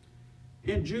to.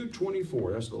 In Jude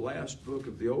 24, that's the last book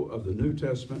of the New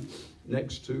Testament,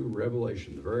 next to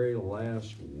Revelation, the very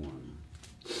last one.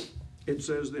 It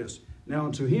says this, now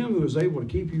unto him who is able to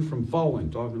keep you from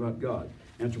falling, talking about God,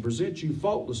 and to present you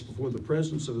faultless before the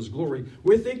presence of his glory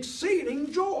with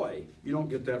exceeding joy. You don't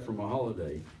get that from a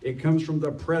holiday. It comes from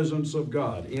the presence of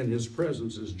God. In his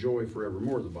presence is joy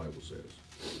forevermore, the Bible says.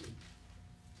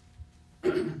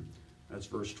 That's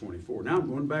verse 24. Now I'm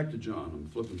going back to John. I'm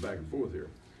flipping back and forth here.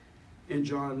 In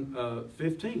John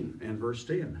 15 and verse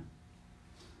 10,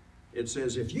 it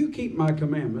says, if you keep my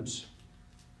commandments,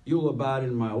 you'll abide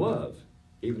in my love.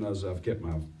 Even as I've kept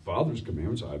my Father's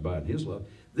commandments, I abide in his love.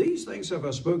 These things have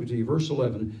I spoken to you, verse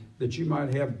 11, that you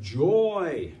might have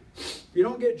joy. You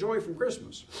don't get joy from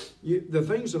Christmas. The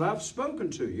things that I've spoken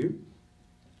to you,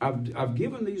 I've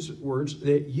given these words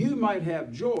that you might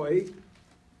have joy,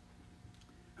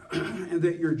 and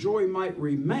that your joy might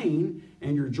remain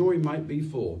and your joy might be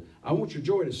full. I want your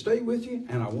joy to stay with you,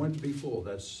 and I want it to be full.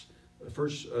 That's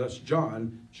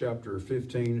John chapter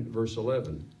 15, verse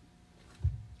 11.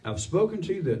 I've spoken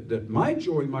to you that my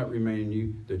joy might remain in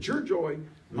you, that your joy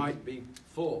might be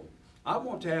full. I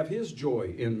want to have his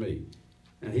joy in me.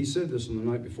 And he said this on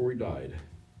the night before he died.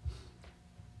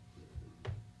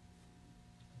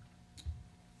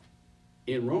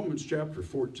 In Romans chapter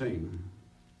 14,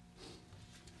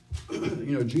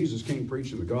 Jesus came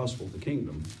preaching the gospel of the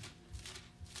kingdom.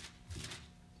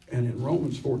 And in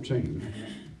Romans 14,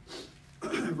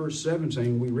 verse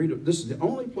 17, we read it. This is the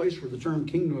only place where the term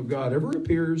kingdom of God ever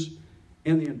appears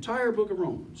in the entire book of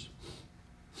Romans.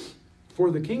 For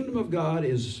the kingdom of God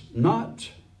is not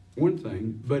one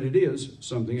thing, but it is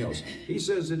something else. He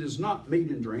says it is not meat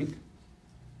and drink.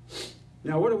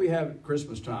 Now, what do we have at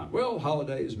Christmas time? Well,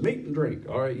 holidays, meat and drink.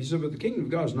 All right, he said, but the kingdom of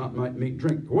God is not meat and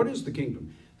drink. What is the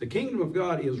kingdom? The kingdom of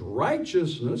God is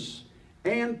righteousness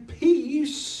and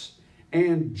peace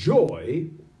and joy,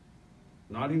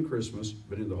 not in Christmas,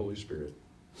 but in the Holy Spirit.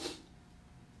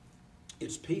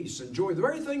 It's peace and joy, the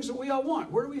very things that we all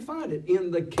want. Where do we find it?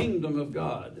 In the kingdom of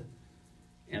God.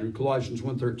 And Colossians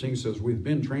 1:13 says we've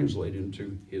been translated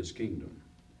into his kingdom.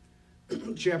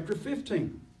 Chapter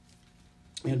 15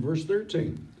 and verse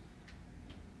 13.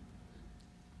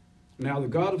 Now the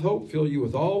God of hope fill you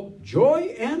with all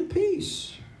joy and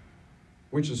peace.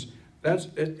 That's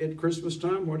at Christmas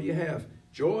time, what do you have?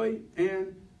 Joy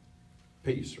and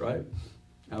peace, right?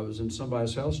 I was in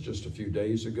somebody's house just a few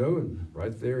days ago, and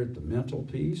right there at the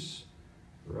mantelpiece,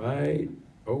 right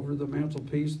over the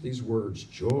mantelpiece, these words,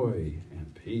 joy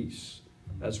and peace.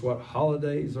 That's what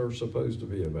holidays are supposed to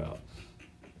be about.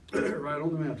 Right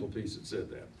on the mantelpiece it said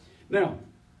that. Now,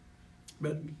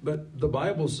 but the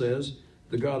Bible says,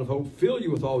 the God of hope fill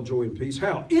you with all joy and peace.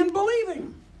 How? In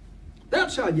believing.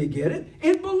 That's how you get it.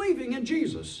 In believing in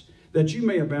Jesus, that you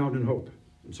may abound in hope,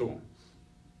 and so on.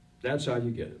 That's how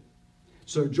you get it.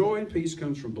 So joy and peace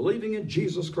comes from believing in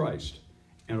Jesus Christ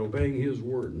and obeying his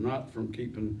word, not from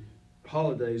keeping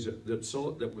holidays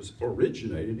that was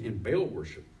originated in Baal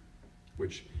worship,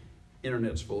 which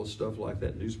internet's full of stuff like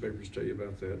that. Newspapers tell you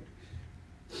about that.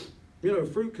 You know,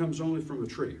 fruit comes only from a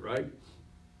tree, right?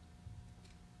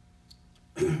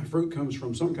 Fruit comes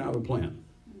from some kind of a plant.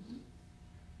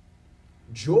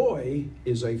 Joy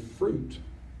is a fruit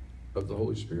of the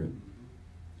Holy Spirit.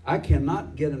 I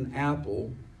cannot get an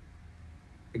apple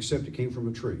except it came from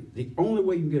a tree. The only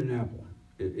way you can get an apple,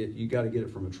 you got to get it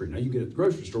from a tree. Now, you get it at the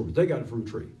grocery store, but they got it from a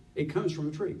tree. It comes from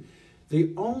a tree.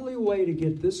 The only way to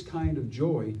get this kind of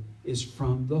joy is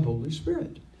from the Holy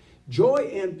Spirit.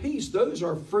 Joy and peace, those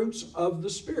are fruits of the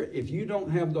Spirit. If you don't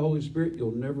have the Holy Spirit,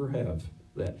 you'll never have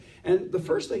that. And the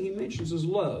first thing he mentions is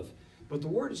love. But the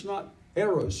word is not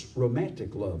eros,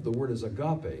 romantic love. The word is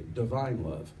agape, divine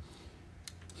love.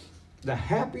 The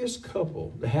happiest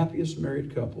couple, the happiest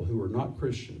married couple who are not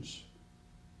Christians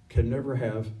can never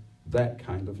have that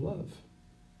kind of love.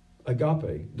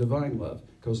 Agape, divine love,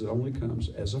 because it only comes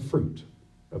as a fruit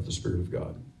of the Spirit of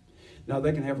God. Now,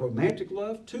 they can have romantic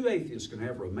love. Two atheists can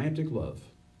have romantic love.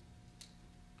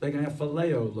 They can have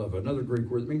phileo love, another Greek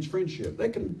word that means friendship. They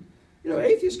can,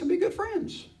 atheists can be good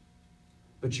friends.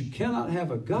 But you cannot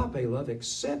have agape love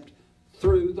except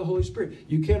through the Holy Spirit.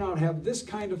 You cannot have this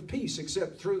kind of peace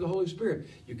except through the Holy Spirit.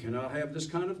 You cannot have this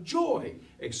kind of joy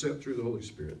except through the Holy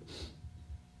Spirit.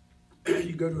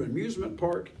 You go to an amusement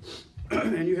park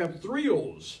and you have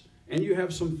thrills and you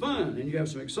have some fun and you have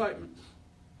some excitement.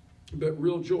 But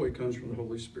real joy comes from the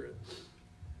Holy Spirit.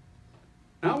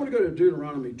 Now I want to go to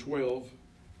Deuteronomy 12.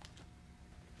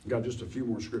 I've got just a few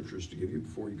more scriptures to give you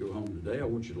before you go home today. I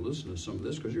want you to listen to some of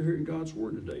this because you're hearing God's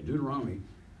word today. Deuteronomy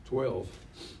 12.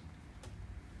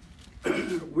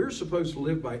 We're supposed to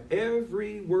live by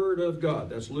every word of God.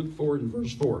 That's Luke 4 and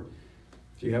verse 4.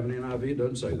 If you have an NIV, it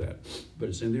doesn't say that. But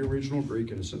it's in the original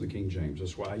Greek and it's in the King James.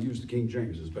 That's why I use the King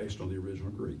James. It's based on the original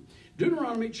Greek.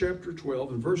 Deuteronomy chapter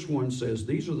 12 and verse 1 says,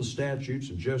 these are the statutes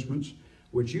and judgments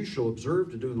which you shall observe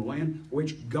to do in the land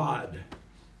which God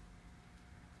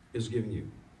is giving you.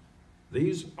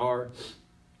 These are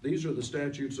the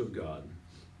statutes of God.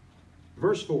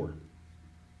 Verse 4.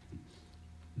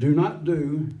 Do not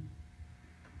do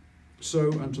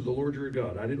so unto the Lord your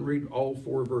God. I didn't read all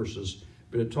 4 verses,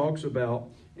 but it talks about,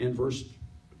 in verse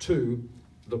 2,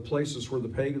 the places where the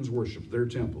pagans worship, their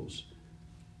temples.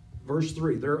 Verse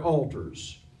 3, their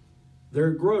altars,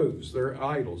 their groves, their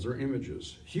idols, their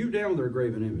images. Hew down their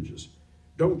graven images.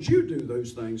 Don't you do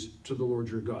those things to the Lord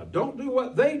your God. Don't do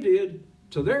what they did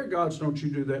to their gods. Don't you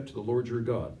do that to the Lord your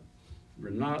God. You're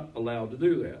not allowed to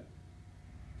do that.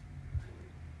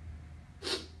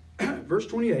 Verse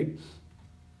 28,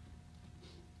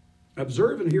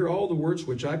 observe and hear all the words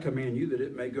which I command you, that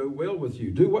it may go well with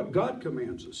you. Do what God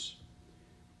commands us,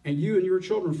 and you and your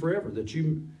children forever, that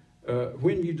you,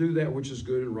 when you do that which is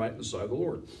good and right in the sight of the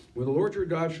Lord. When the Lord your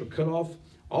God shall cut off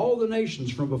all the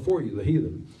nations from before you, the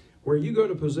heathen, where you go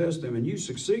to possess them, and you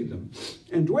succeed them,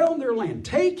 and dwell in their land.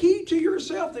 Take heed to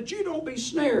yourself that you don't be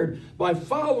snared by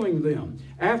following them,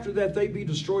 after that they be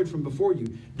destroyed from before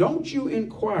you. Don't you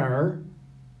inquire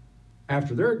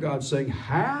after their gods, saying,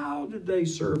 how did they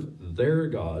serve their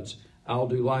gods? I'll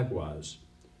do likewise.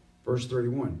 Verse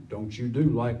 31, don't you do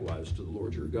likewise to the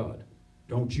Lord your God.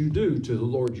 Don't you do to the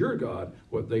Lord your God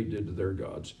what they did to their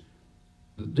gods.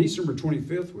 The December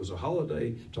 25th was a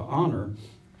holiday to honor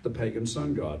the pagan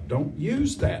sun god. Don't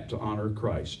use that to honor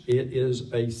Christ. It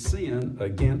is a sin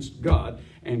against God,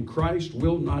 and Christ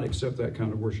will not accept that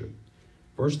kind of worship.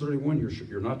 Verse 31,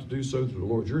 you're not to do so to the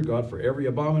Lord your God, for every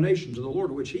abomination to the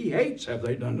Lord which he hates have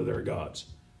they done to their gods.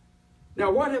 Now,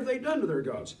 what have they done to their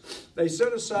gods? They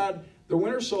set aside the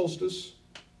winter solstice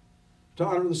to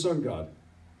honor the sun god.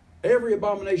 Every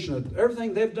abomination,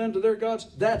 everything they've done to their gods,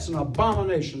 that's an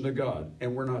abomination to God,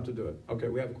 and we're not to do it. Okay,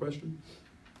 we have a question?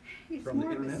 From the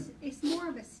internet? It's more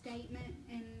of a statement,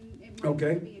 and it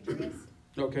Okay. might be addressed.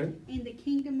 Okay. In the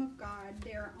kingdom of God,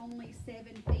 there are only 7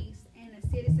 feasts, and a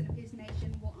citizen of his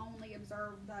nation will only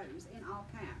observe those in all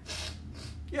caps.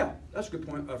 Yeah, that's a good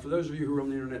point. For those of you who were on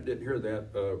the internet didn't hear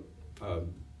that,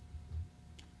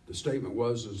 the statement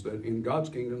is that in God's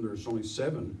kingdom there's only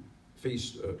 7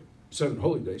 feasts, 7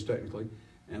 holy days technically,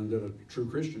 and that a true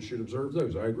Christian should observe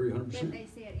those. I agree 100%. But they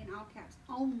said in all caps,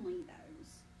 only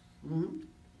those. Mm-hmm.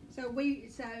 So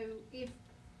if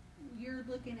you're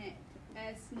looking at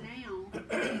us now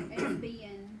as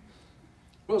being,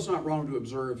 Well, it's not wrong to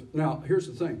observe. Now, here's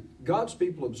the thing. God's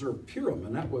people observed Purim,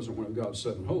 and that wasn't one of God's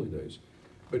 7 holy days.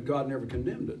 But God never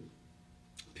condemned it.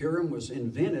 Purim was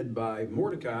invented by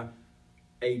Mordecai,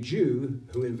 a Jew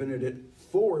who invented it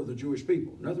for the Jewish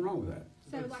people. Nothing wrong with that.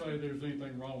 so Let's like, say there's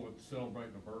anything wrong with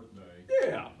celebrating a birthday.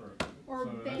 Yeah. or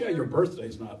So better, Yeah, your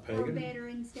birthday's not or pagan.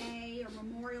 Veterans Day, or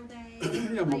Memorial Day, Yeah,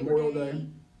 Labor Memorial Day.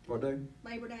 What day?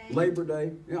 Labor Day. Labor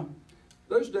Day. Yeah.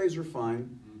 Those days are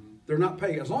fine. They're not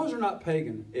pagan. As long as they're not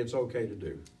pagan, it's okay to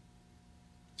do.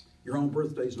 Your own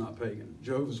birthday's not pagan.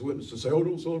 Jehovah's Witnesses say, oh,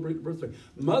 don't celebrate the birthday.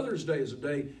 Mother's Day is a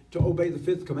day to obey the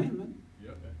 5th commandment.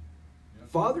 Yep.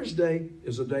 Father's Day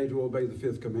is a day to obey the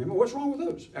 5th commandment. What's wrong with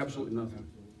those? Absolutely nothing.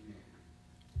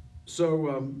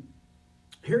 So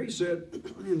here he said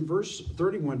in verse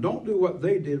 31, don't do what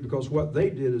they did, because what they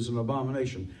did is an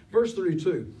abomination. Verse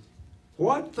 32,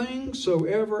 what things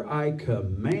soever I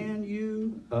command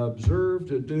you, observe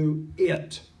to do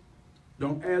it.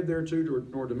 Don't add thereto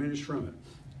nor diminish from it.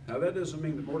 Now that doesn't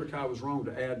mean that Mordecai was wrong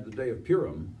to add the day of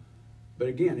Purim, but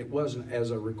again, it wasn't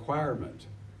as a requirement.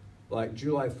 Like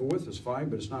July 4th is fine,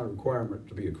 but it's not a requirement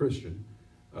to be a Christian.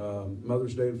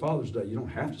 Mother's Day and Father's Day, you don't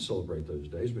have to celebrate those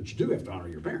days, but you do have to honor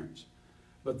your parents.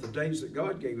 But the days that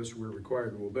God gave us, we're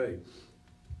required to obey.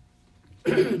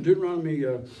 Deuteronomy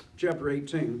chapter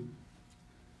 18.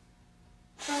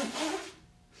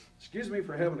 Excuse me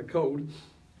for having a cold.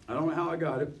 I don't know how I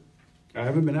got it. I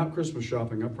haven't been out Christmas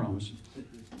shopping, I promise.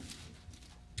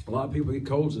 A lot of people get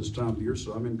colds this time of year,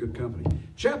 so I'm in good company.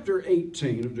 Chapter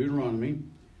 18 of Deuteronomy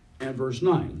and verse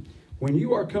 9. When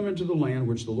you are coming to the land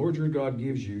which the Lord your God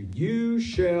gives you, you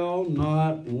shall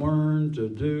not learn to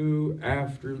do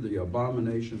after the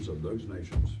abominations of those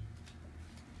nations.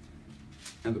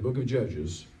 And the book of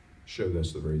Judges show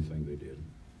that's the very thing they did.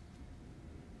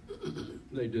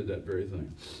 They did that very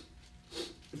thing.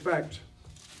 In fact,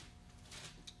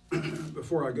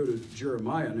 before I go to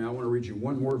Jeremiah now, I want to read you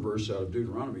one more verse out of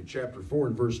Deuteronomy chapter 4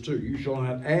 and verse 2. You shall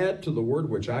not add to the word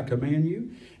which I command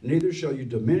you, neither shall you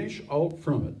diminish aught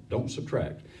from it. Don't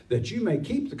subtract. That you may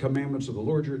keep the commandments of the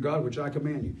Lord your God which I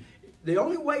command you. The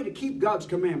only way to keep God's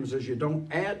commandments is you don't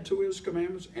add to his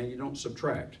commandments and you don't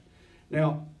subtract.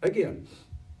 Now, again,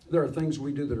 there are things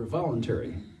we do that are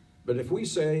voluntary. But if we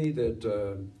say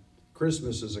that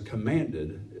Christmas is a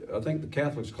commanded, I think the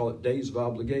Catholics call it days of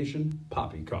obligation.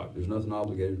 Poppycock. There's nothing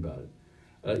obligated about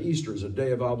it. Easter is a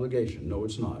day of obligation. No,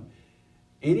 it's not.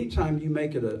 Anytime you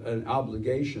make it an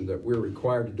obligation that we're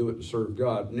required to do it to serve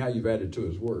God, now you've added to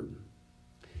his word.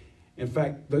 In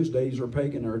fact, those days are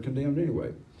pagan or condemned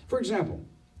anyway. For example,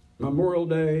 Memorial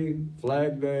Day,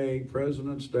 Flag Day,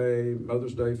 President's Day,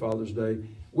 Mother's Day, Father's Day.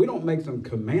 We don't make them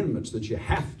commandments that you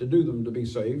have to do them to be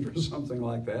saved or something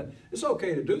like that. It's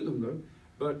okay to do them, though,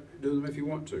 but do them if you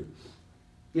want to.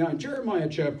 Now, in Jeremiah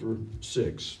chapter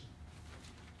 6,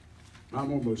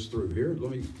 I'm almost through here.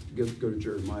 Let me go to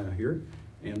Jeremiah here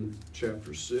in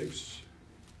chapter 6.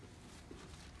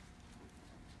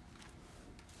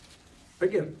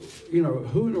 Again, you know,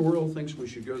 who in the world thinks we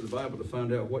should go to the Bible to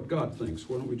find out what God thinks?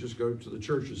 Why don't we just go to the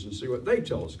churches and see what they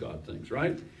tell us God thinks,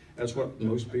 right? That's what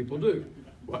most people do.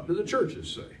 What do the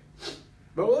churches say?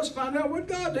 But let's find out what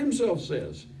God himself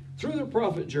says. Through the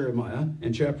prophet Jeremiah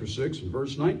in chapter 6 and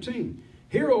verse 19.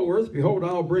 Hear, O earth, behold,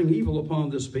 I'll bring evil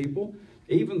upon this people,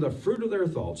 even the fruit of their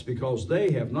thoughts, because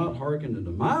they have not hearkened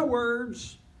unto my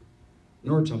words,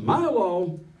 nor to my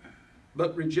law,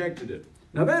 but rejected it.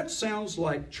 Now that sounds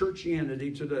like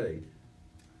churchianity today.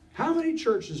 How many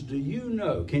churches do you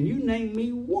know? Can you name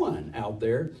me one out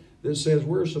there that says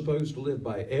we're supposed to live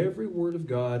by every word of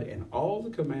God and all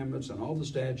the commandments and all the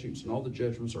statutes and all the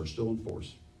judgments are still in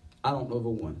force? I don't know of a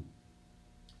one.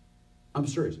 I'm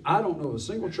serious. I don't know of a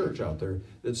single church out there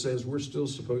that says we're still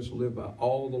supposed to live by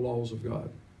all the laws of God.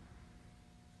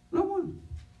 Not one.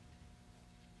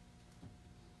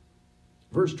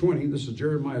 Verse 20, this is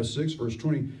Jeremiah 6, verse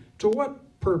 20. To what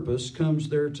purpose comes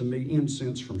there to me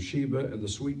incense from Sheba and the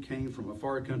sweet cane from a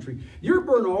far country? Your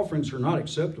burnt offerings are not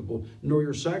acceptable, nor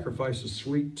your sacrifices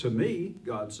sweet to me,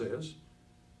 God says.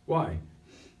 Why?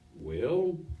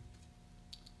 Well,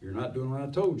 you're not doing what I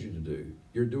told you to do.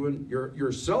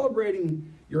 You're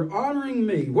celebrating, you're honoring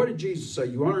me. What did Jesus say?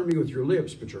 You honor me with your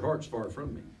lips, but your heart's far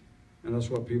from me. And that's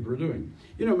what people are doing.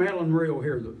 You know, Madeline Murray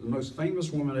O'Hare, the most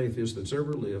famous woman atheist that's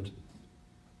ever lived,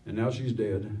 and now she's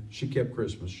dead. She kept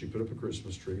Christmas. She put up a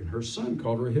Christmas tree, and her son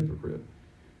called her a hypocrite.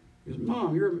 He said,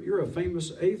 Mom, you're a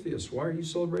famous atheist. Why are you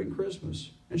celebrating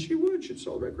Christmas? And she'd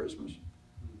celebrate Christmas.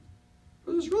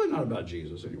 But it's really not about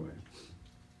Jesus anyway.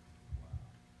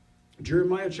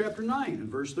 Jeremiah chapter 9 and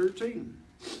verse 13.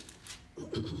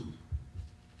 The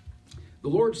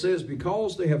Lord says,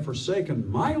 because they have forsaken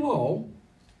my law,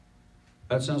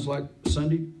 that sounds like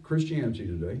Sunday Christianity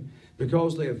today,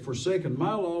 because they have forsaken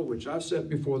my law, which I set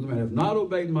before them, and have not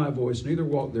obeyed my voice, neither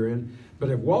walked therein, but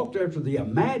have walked after the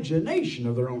imagination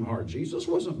of their own heart. Jesus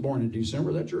wasn't born in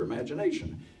December. That's your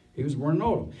imagination. He was born in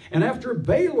autumn. And after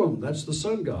Balaam, that's the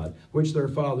sun god, which their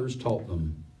fathers taught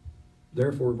them.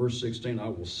 Therefore, verse 16, I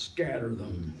will scatter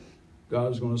them.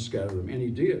 God is going to scatter them. And he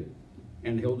did.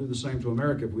 And he'll do the same to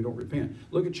America if we don't repent.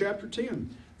 Look at chapter 10,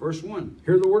 verse 1.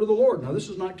 Hear the word of the Lord. Now, this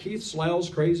is not Keith Slough's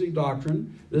crazy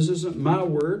doctrine. This isn't my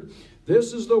word.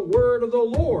 This is the word of the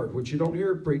Lord, which you don't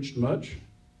hear preached much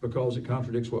because it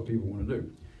contradicts what people want to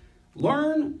do.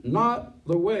 Learn not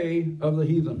the way of the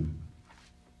heathen.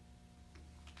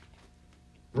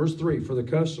 Verse 3, for the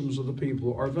customs of the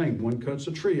people are vain. One cuts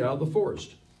a tree out of the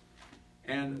forest.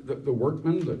 And the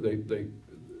workmen,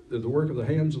 the work of the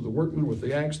hands of the workmen with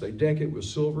the axe, they deck it with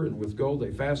silver and with gold.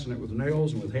 They fasten it with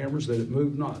nails and with hammers that it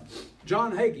move not.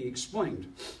 John Hagee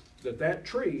explained that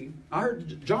tree, I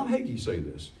heard John Hagee say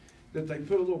this, that they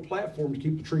put a little platform to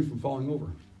keep the tree from falling over.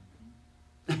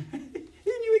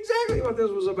 He knew exactly what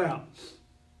this was about.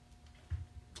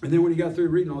 And then when he got through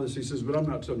reading all this, he says, but I'm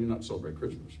not telling you not to celebrate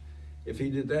Christmas. If he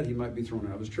did that, he might be thrown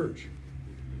out of his church.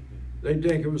 They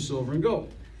deck it with silver and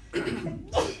gold.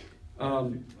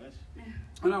 And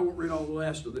I won't read all the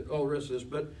rest of this,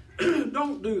 but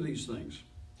don't do these things.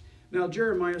 Now,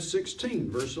 Jeremiah 16,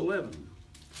 verse 11.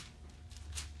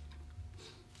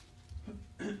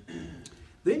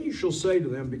 Then you shall say to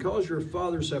them, because your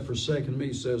fathers have forsaken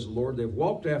me, says the Lord, they've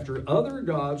walked after other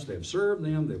gods, they've served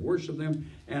them, they've worshipped them,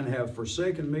 and have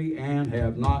forsaken me, and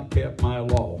have not kept my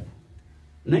law.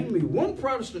 Name me one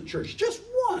Protestant church, just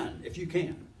one, if you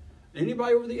can.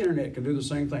 Anybody over the internet can do the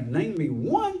same thing. Name me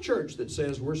one church that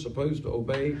says we're supposed to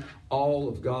obey all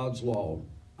of God's law.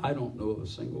 I don't know of a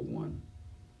single one.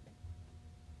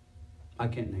 I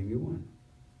can't name you one.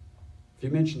 If you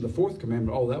mention the fourth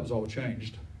commandment, oh, that was all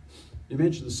changed. You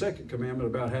mentioned the second commandment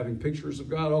about having pictures of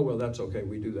God. Oh, well, that's okay.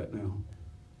 We do that now.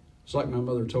 It's like my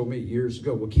mother told me years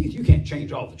ago, well, Keith, you can't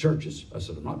change all the churches. I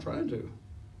said, I'm not trying to.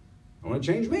 I want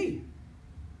to change me.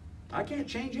 I can't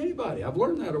change anybody. I've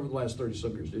learned that over the last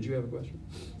 30-some years. Did you have a question?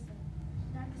 Yes, sir.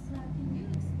 Dr. Slough, can you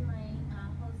explain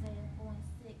Hosea 4 and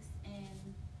 6 and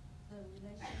the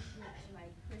relationship to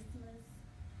like Christmas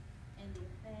and the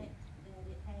effect that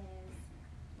it has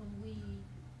when we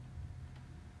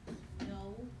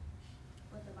know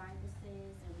what the Bible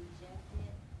says and reject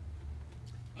it?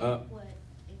 And what,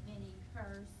 if any,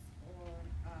 curse or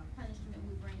punishment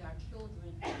we bring our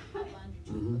children up under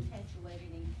to perpetuate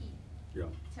it and keep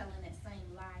telling that same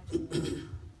lie to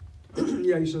them?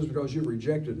 Yeah, he says, because you've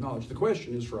rejected knowledge. The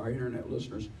question is for our internet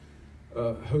listeners,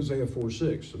 Hosea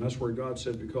 4:6, and that's where God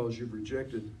said, because you've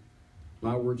rejected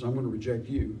my words, I'm going to reject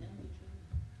you.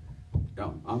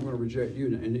 Yeah, I'm going to reject you.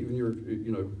 And even your,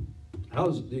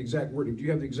 how's the exact wording? Do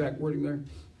you have the exact wording there?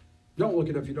 Don't look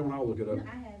it up. If you don't, I'll look it up. No,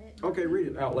 I have it. Okay, read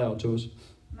it out loud to us.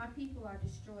 My people are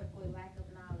destroyed for lack of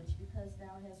knowledge, because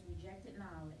thou hast rejected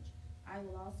knowledge. I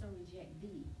will also reject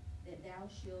thee, that thou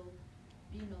shalt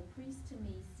be no priest to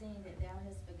me, seeing that thou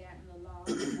hast forgotten the law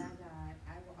of thy God.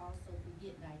 I will also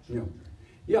forget thy children.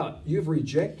 Yeah, you've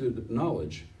rejected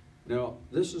knowledge. Now,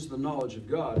 this is the knowledge of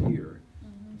God here.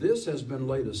 This has been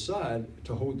laid aside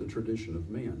to hold the tradition of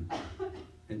men.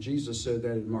 And Jesus said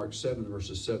that in Mark 7,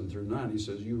 verses 7 through 9. He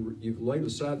says, you've laid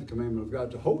aside the commandment of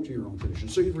God to hold to your own tradition.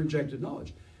 So you've rejected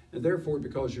knowledge. And therefore,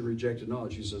 because you rejected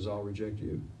knowledge, he says, I'll reject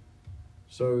you.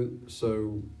 So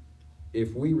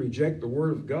if we reject the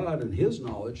word of God and his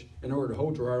knowledge in order to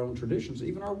hold to our own traditions,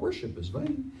 even our worship is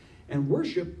vain. And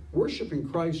worshiping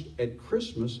Christ at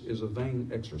Christmas is a vain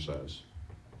exercise.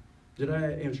 Did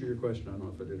I answer your question? I don't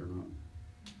know if I did or not.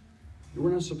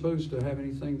 We're not supposed to have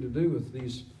anything to do with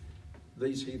these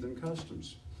heathen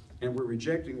customs. And we're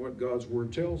rejecting what God's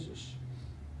Word tells us.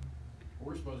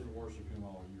 We're supposed to worship Him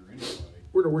all year anyway.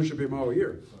 We're to worship Him all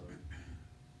year. So,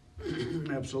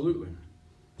 Absolutely.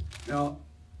 Now,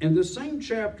 in this same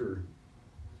chapter,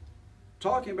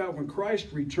 talking about when Christ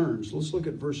returns, let's look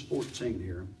at verse 14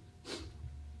 here.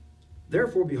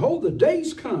 Therefore, behold, the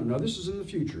days come. Now, this is in the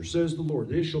future, says the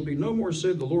Lord. It shall be no more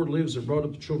said, the Lord lives that brought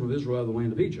up the children of Israel out of the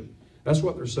land of Egypt. That's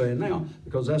what they're saying now,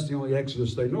 because that's the only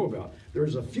Exodus they know about.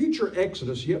 There's a future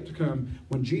Exodus yet to come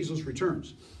when Jesus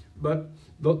returns. But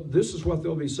this is what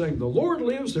they'll be saying. The Lord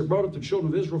lives that brought up the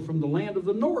children of Israel from the land of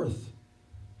the north.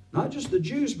 Not just the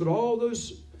Jews, but all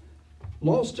those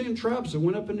lost 10 tribes that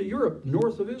went up into Europe,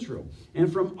 north of Israel,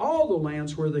 and from all the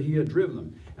lands where He had driven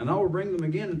them. And I will bring them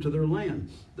again into their land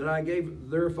that I gave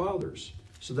their fathers.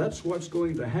 So that's what's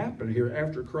going to happen here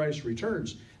after Christ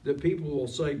returns, that people will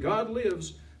say, God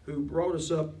lives who brought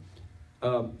us up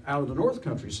out of the north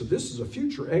country. So this is a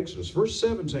future Exodus. Verse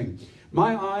 17,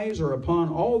 my eyes are upon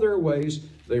all their ways.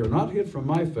 They are not hid from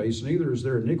my face, neither is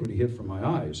their iniquity hid from my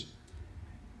eyes.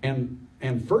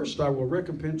 And first I will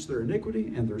recompense their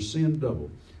iniquity and their sin double,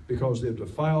 because they have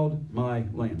defiled my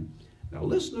land. Now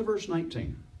listen to verse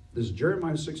 19. This is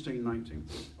Jeremiah 16:19.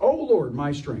 O Lord,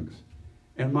 my strength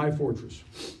and my fortress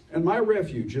and my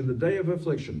refuge in the day of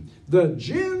affliction, the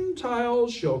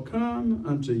Gentiles shall come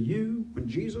unto you when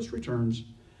Jesus returns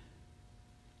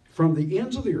from the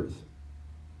ends of the earth.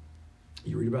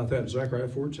 You read about that in Zechariah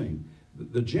 14.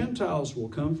 The Gentiles will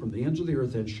come from the ends of the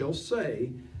earth and shall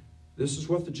say, this is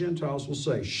what the Gentiles will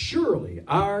say, surely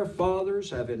our fathers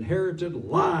have inherited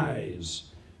lies,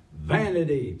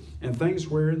 vanity, and things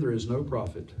wherein there is no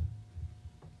profit.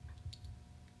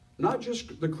 Not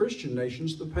just the Christian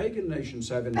nations, the pagan nations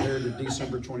have inherited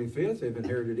December 25th. They've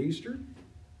inherited Easter.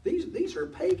 These are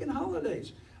pagan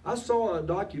holidays. I saw a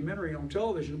documentary on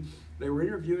television. They were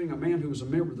interviewing a man who was a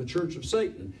member of the Church of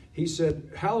Satan. He said,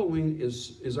 Halloween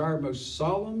is our most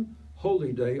solemn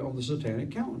holy day on the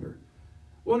satanic calendar.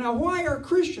 Well, now, why are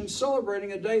Christians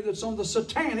celebrating a day that's on the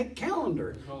satanic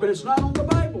calendar, but it's not on the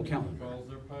Bible calendar? because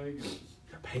they're pagans.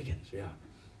 They're pagans, yeah.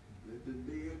 Let the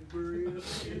dead bury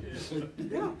us.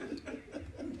 Yeah.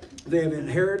 They have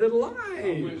inherited I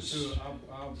lies.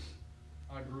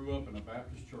 grew up in a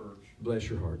Baptist church Bless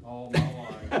your heart. all my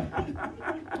life,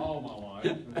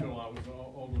 until I was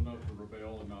old enough to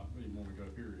rebel and not even want to go,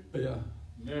 period. Yeah.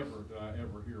 Never did I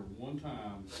ever hear one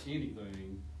time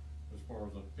anything as far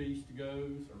as a feast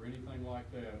goes or anything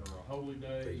like that, or a holy They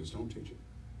day, just don't teach it.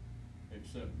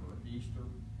 except for Easter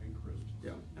and Christmas.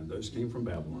 Yeah. And those came from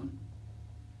Babylon.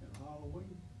 And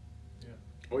Halloween. Yeah.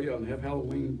 Oh, yeah, and they have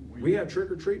Halloween. We had trick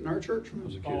or treat in our church when I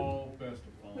was a kid. Fall festival.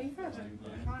 We had same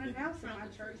thing. a haunted house in my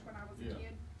church when I was a Yeah.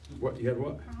 kid. What, you had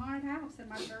what? A haunted house in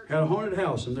my church. Had a haunted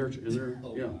house in their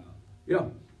yeah. Yeah.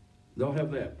 They'll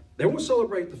have that. They won't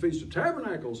celebrate the Feast of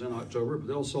Tabernacles in October, but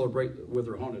they'll celebrate with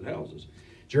their haunted houses.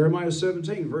 Jeremiah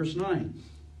 17, verse 9.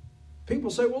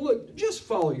 People say, well, look, just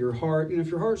follow your heart. And if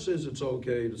your heart says it's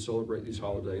okay to celebrate these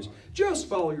holidays, just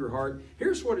follow your heart.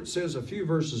 Here's what it says a few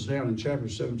verses down in chapter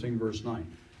 17, verse 9.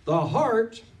 The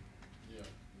heart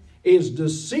is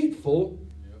deceitful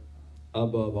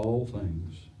above all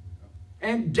things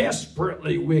and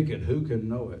desperately wicked. Who can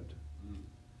know it?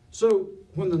 So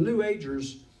when the New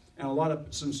Agers and a lot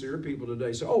of sincere people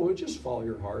today say, oh, well, just follow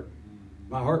your heart.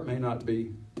 My heart may not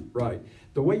be right.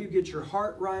 The way you get your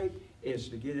heart right is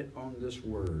to get it on this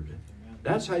word.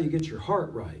 That's how you get your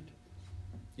heart right.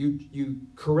 You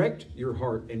correct your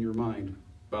heart and your mind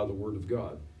by the word of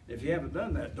God. If you haven't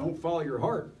done that, don't follow your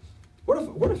heart. What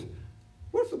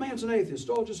if the man's an atheist?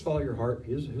 Oh, just follow your heart.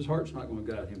 His heart's not going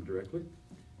to guide him directly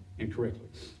and correctly.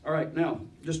 All right, now,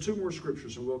 just two more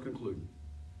scriptures and we'll conclude.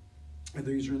 And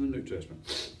these are in the New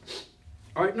Testament.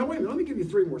 All right, no, wait a minute. Let me give you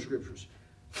three more scriptures.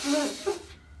 That's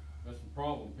the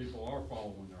problem. People are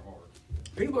following their heart.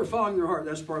 People are following their heart.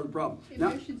 That's part of the problem.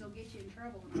 Now, Emotions will get you in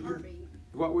trouble in a heartbeat.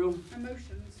 what will?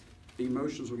 Emotions.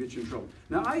 Emotions will get you in trouble.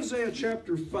 Now, Isaiah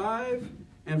chapter 5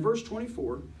 and verse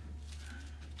 24.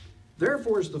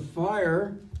 Therefore, as the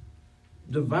fire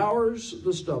devours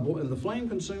the stubble and the flame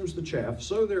consumes the chaff,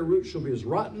 so their roots shall be as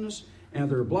rottenness, and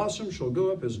their blossoms shall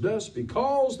go up as dust,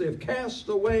 because they have cast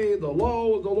away the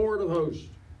law of the Lord of hosts.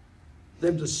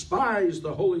 They've despised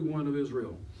the Holy One of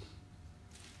Israel.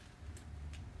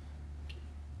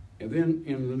 And then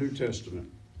in the New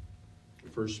Testament,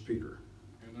 1 Peter.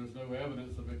 And there's no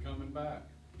evidence of it coming back.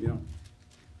 Yeah.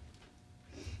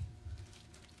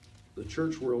 The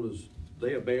church world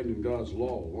they abandoned God's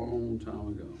law a long time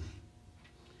ago.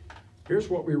 Here's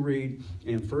what we read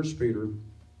in 1 Peter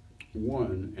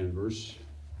 1 and verse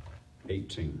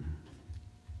 18.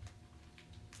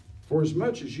 For as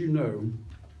much as you know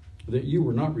that you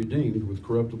were not redeemed with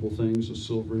corruptible things as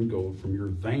silver and gold from your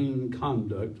vain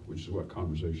conduct, which is what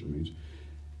conversation means.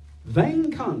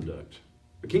 Vain conduct.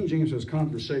 The King James says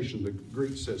conversation. The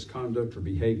Greek says conduct or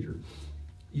behavior.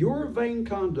 Your vain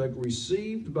conduct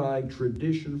received by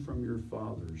tradition from your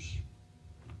fathers.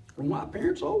 Well, my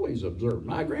parents always observed.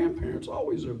 My grandparents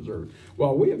always observed.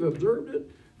 Well, we have observed it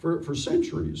for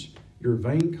centuries. Your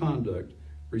vain conduct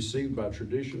received by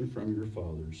tradition from your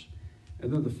fathers.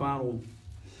 And then the final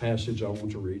passage I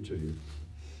want to read to you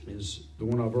is the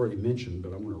one I've already mentioned,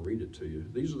 but I'm going to read it to you.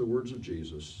 These are the words of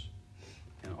Jesus.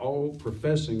 And all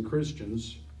professing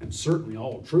Christians, and certainly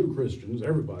all true Christians,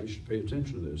 everybody should pay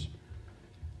attention to this.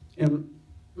 In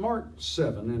Mark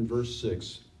 7 and verse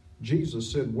 6,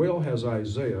 Jesus said, well has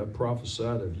Isaiah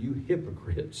prophesied of you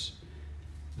hypocrites.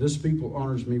 This people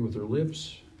honors me with their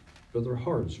lips, but their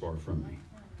heart is far from me.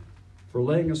 For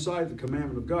laying aside the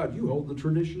commandment of God, you hold the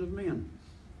tradition of men.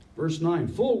 Verse 9,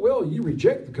 full well you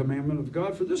reject the commandment of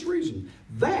God for this reason,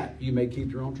 that you may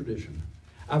keep your own tradition.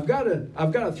 I've got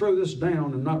to throw this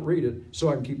down and not read it so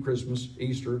I can keep Christmas,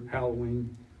 Easter,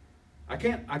 Halloween. I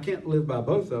can't live by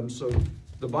both of them, so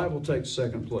the Bible takes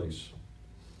second place.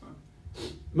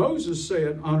 Moses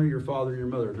said, honor your father and your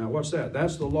mother. Now what's that?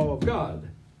 That's the law of God.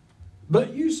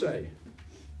 But you say.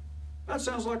 That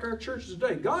sounds like our church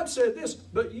today. God said this,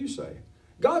 but you say.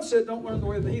 God said don't learn the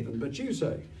way of the heathen, but you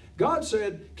say. God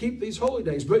said keep these holy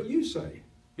days, but you say.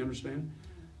 You understand?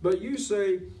 But you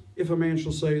say, if a man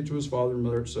shall say to his father and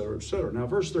mother, etc., etc. Now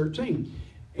verse 13.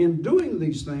 In doing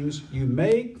these things, you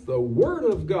make the word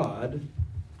of God,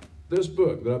 this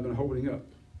book that I've been holding up,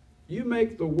 you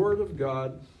make the word of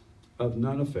God of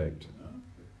none effect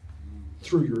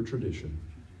through your tradition.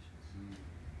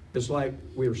 It's like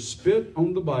we're spit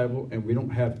on the Bible and we don't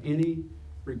have any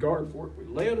regard for it. We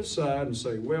lay it aside and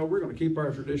say, well, we're going to keep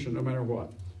our tradition no matter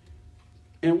what.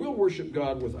 And we'll worship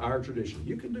God with our tradition.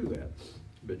 You can do that.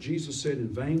 But Jesus said, in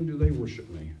vain do they worship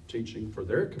me, teaching for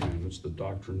their commandments the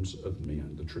doctrines of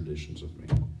men, the traditions of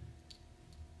men.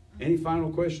 Any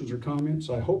final questions or comments?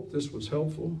 I hope this was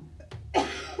helpful.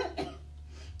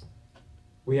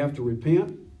 We have to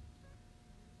repent.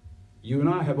 You and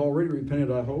I have already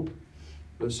repented, I hope.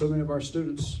 But so many of our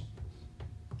students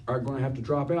are going to have to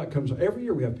drop out. It comes every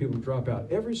year we have people drop out,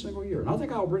 every single year. And I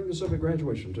think I'll bring this up at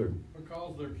graduation too.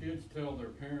 Because their kids tell their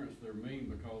parents they're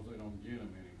mean because they don't get them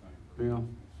anything.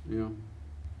 Yeah.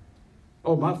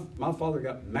 Oh, my father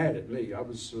got mad at me. I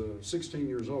was 16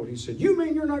 years old. He said, you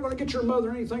mean you're not going to get your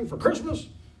mother anything for Christmas?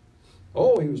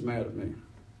 Oh, he was mad at me.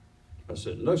 I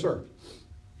said, no, sir.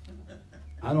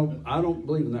 I don't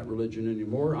believe in that religion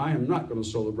anymore. I am not going to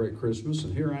celebrate Christmas.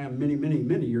 And here I am many, many,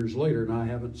 many years later, and I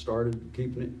haven't started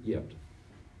keeping it yet.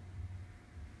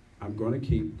 I'm going to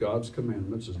keep God's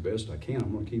commandments as best I can.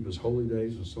 I'm going to keep his holy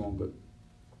days and so on, but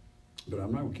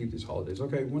I'm not going to keep these holidays.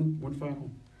 Okay, one final.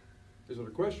 Is it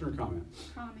a question or comment?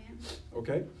 Comment.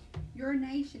 Okay. Your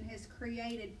nation has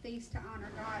created feasts to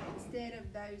honor God instead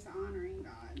of those honoring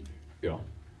God. Yeah.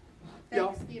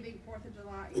 Thanksgiving, 4th of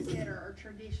July, etc. are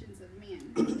traditions of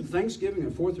men. Thanksgiving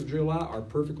and 4th of July are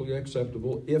perfectly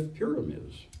acceptable if Purim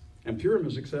is. And Purim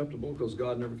is acceptable because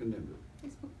God never condemned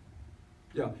it.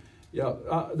 Yeah.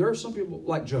 There are some people,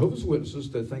 like Jehovah's Witnesses,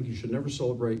 that think you should never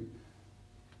celebrate.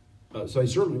 So they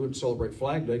certainly wouldn't celebrate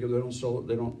Flag Day because they don't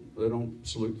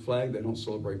salute the flag. They don't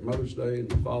celebrate Mother's Day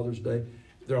and Father's Day,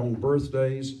 their own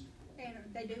birthdays. And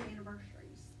they do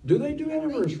anniversaries. Do they do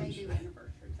anniversaries? They do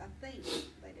anniversaries. I think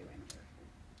they do anniversaries.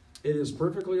 It is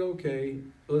perfectly okay.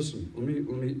 Listen, let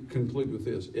me conclude with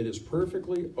this. It is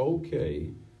perfectly okay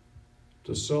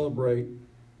to celebrate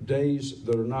days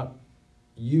that are not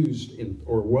used in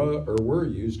or were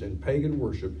used in pagan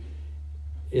worship.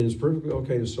 It is perfectly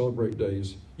okay to celebrate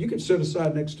days. You can set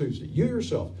aside next Tuesday. You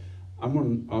yourself. I'm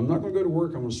not going to go to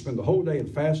work. I'm going to spend the whole day in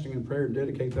fasting and prayer and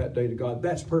dedicate that day to God.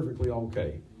 That's perfectly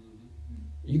okay.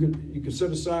 You can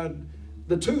set aside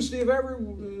the Tuesday of every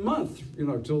month,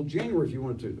 till January if you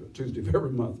want to. Tuesday of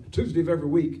every month, Tuesday of every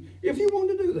week, if you want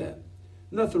to do that.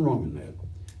 Nothing wrong in that.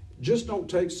 Just don't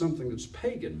take something that's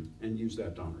pagan and use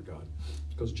that to honor God,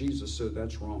 because Jesus said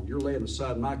that's wrong. You're laying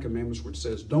aside my commandments, which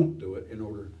says don't do it, in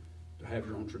order to have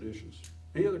your own traditions.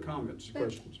 Any other comments,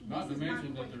 questions? Not to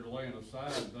mention that they're laying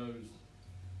aside those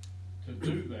to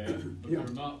do that, but they're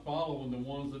not following the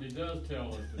ones that he does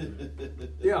tell us to do.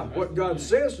 Yeah, what God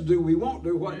says to do, we won't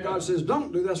do. What God says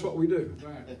don't do, that's what we do.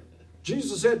 Exactly.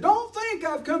 Jesus said, don't think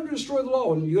I've come to destroy the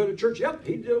law. And you go to church, yep,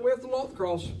 he did away with the law at the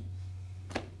cross.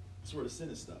 That's where the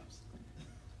sin stops.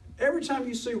 Every time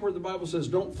you see where the Bible says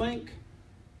don't think,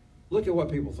 look at what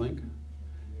people think.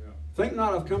 Yeah. Think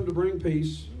not I've come to bring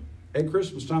peace at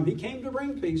Christmas time. He came to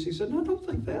bring peace. He said, no, don't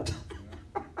think that.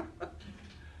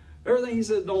 Everything he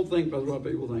said, don't think about what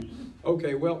people think.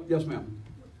 Okay, well, yes, ma'am.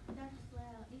 Dr.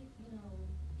 Slough,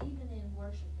 even in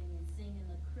worshiping and singing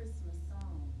the Christmas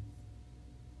songs,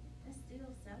 that's still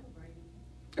celebrating.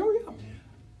 Oh,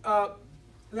 yeah.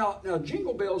 Now,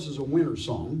 Jingle Bells is a winter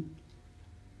song,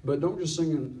 but don't just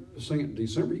sing it in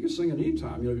December. You can sing it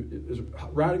anytime.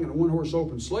 Riding in a one-horse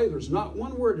open sleigh, there's not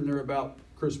one word in there about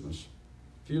Christmas,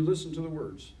 if you listen to the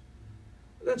words.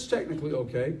 That's technically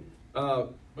okay.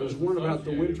 There's one about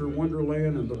the winter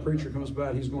wonderland, and the preacher comes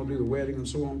by, he's going to do the wedding and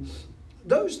so on.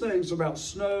 Those things about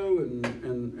snow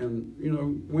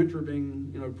and winter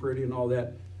being, pretty and all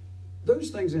that,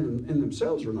 those things in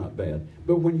themselves are not bad.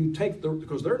 But when you take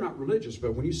because they're not religious,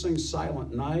 but when you sing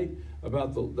Silent Night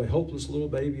about the helpless little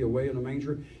baby away in a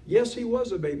manger, yes, he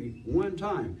was a baby one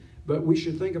time, but we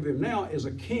should think of him now as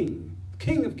a king,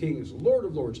 King of Kings, Lord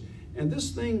of Lords. And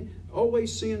this thing,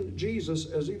 always seeing Jesus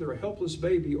as either a helpless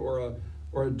baby or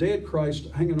a dead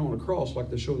Christ hanging on a cross like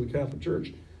they show in the Catholic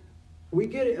Church, we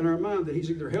get it in our mind that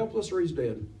he's either helpless or he's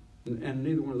dead. And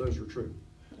neither one of those are true.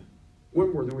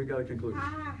 One more, then we got to conclude. I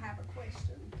have a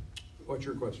question. What's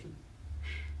your question?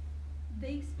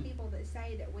 These people that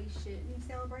say that we shouldn't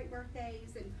celebrate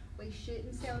birthdays and we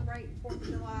shouldn't celebrate 4th of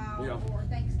July or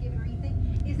Thanksgiving or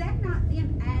anything, is that not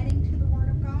them adding to the Word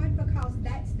of God? Because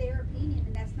that's their opinion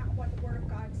and that's not what the Word of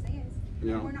God says.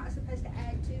 Yeah. And we're not supposed to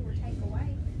add to or take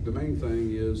away. The main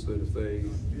thing is that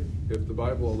if the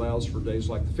Bible allows for days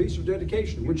like the Feast of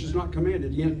Dedication, which is not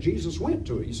commanded, yet Jesus went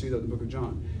to it. You see that in the book of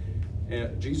John.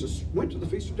 Jesus went to the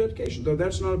Feast of Dedication, though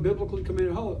that's not a biblically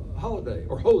commanded holiday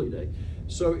or holy day.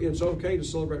 So it's okay to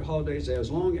celebrate holidays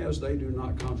as long as they do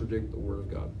not contradict the Word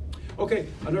of God. Okay,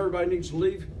 I know everybody needs to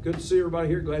leave. Good to see everybody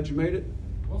here. Glad you made it.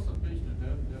 What's the Feast of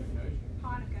Dedication?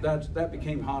 Hanukkah. That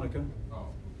became Hanukkah. Oh.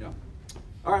 Yeah.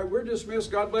 All right, we're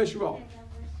dismissed. God bless you all. Okay, God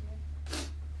bless you.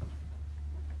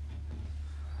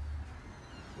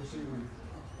 We'll see you when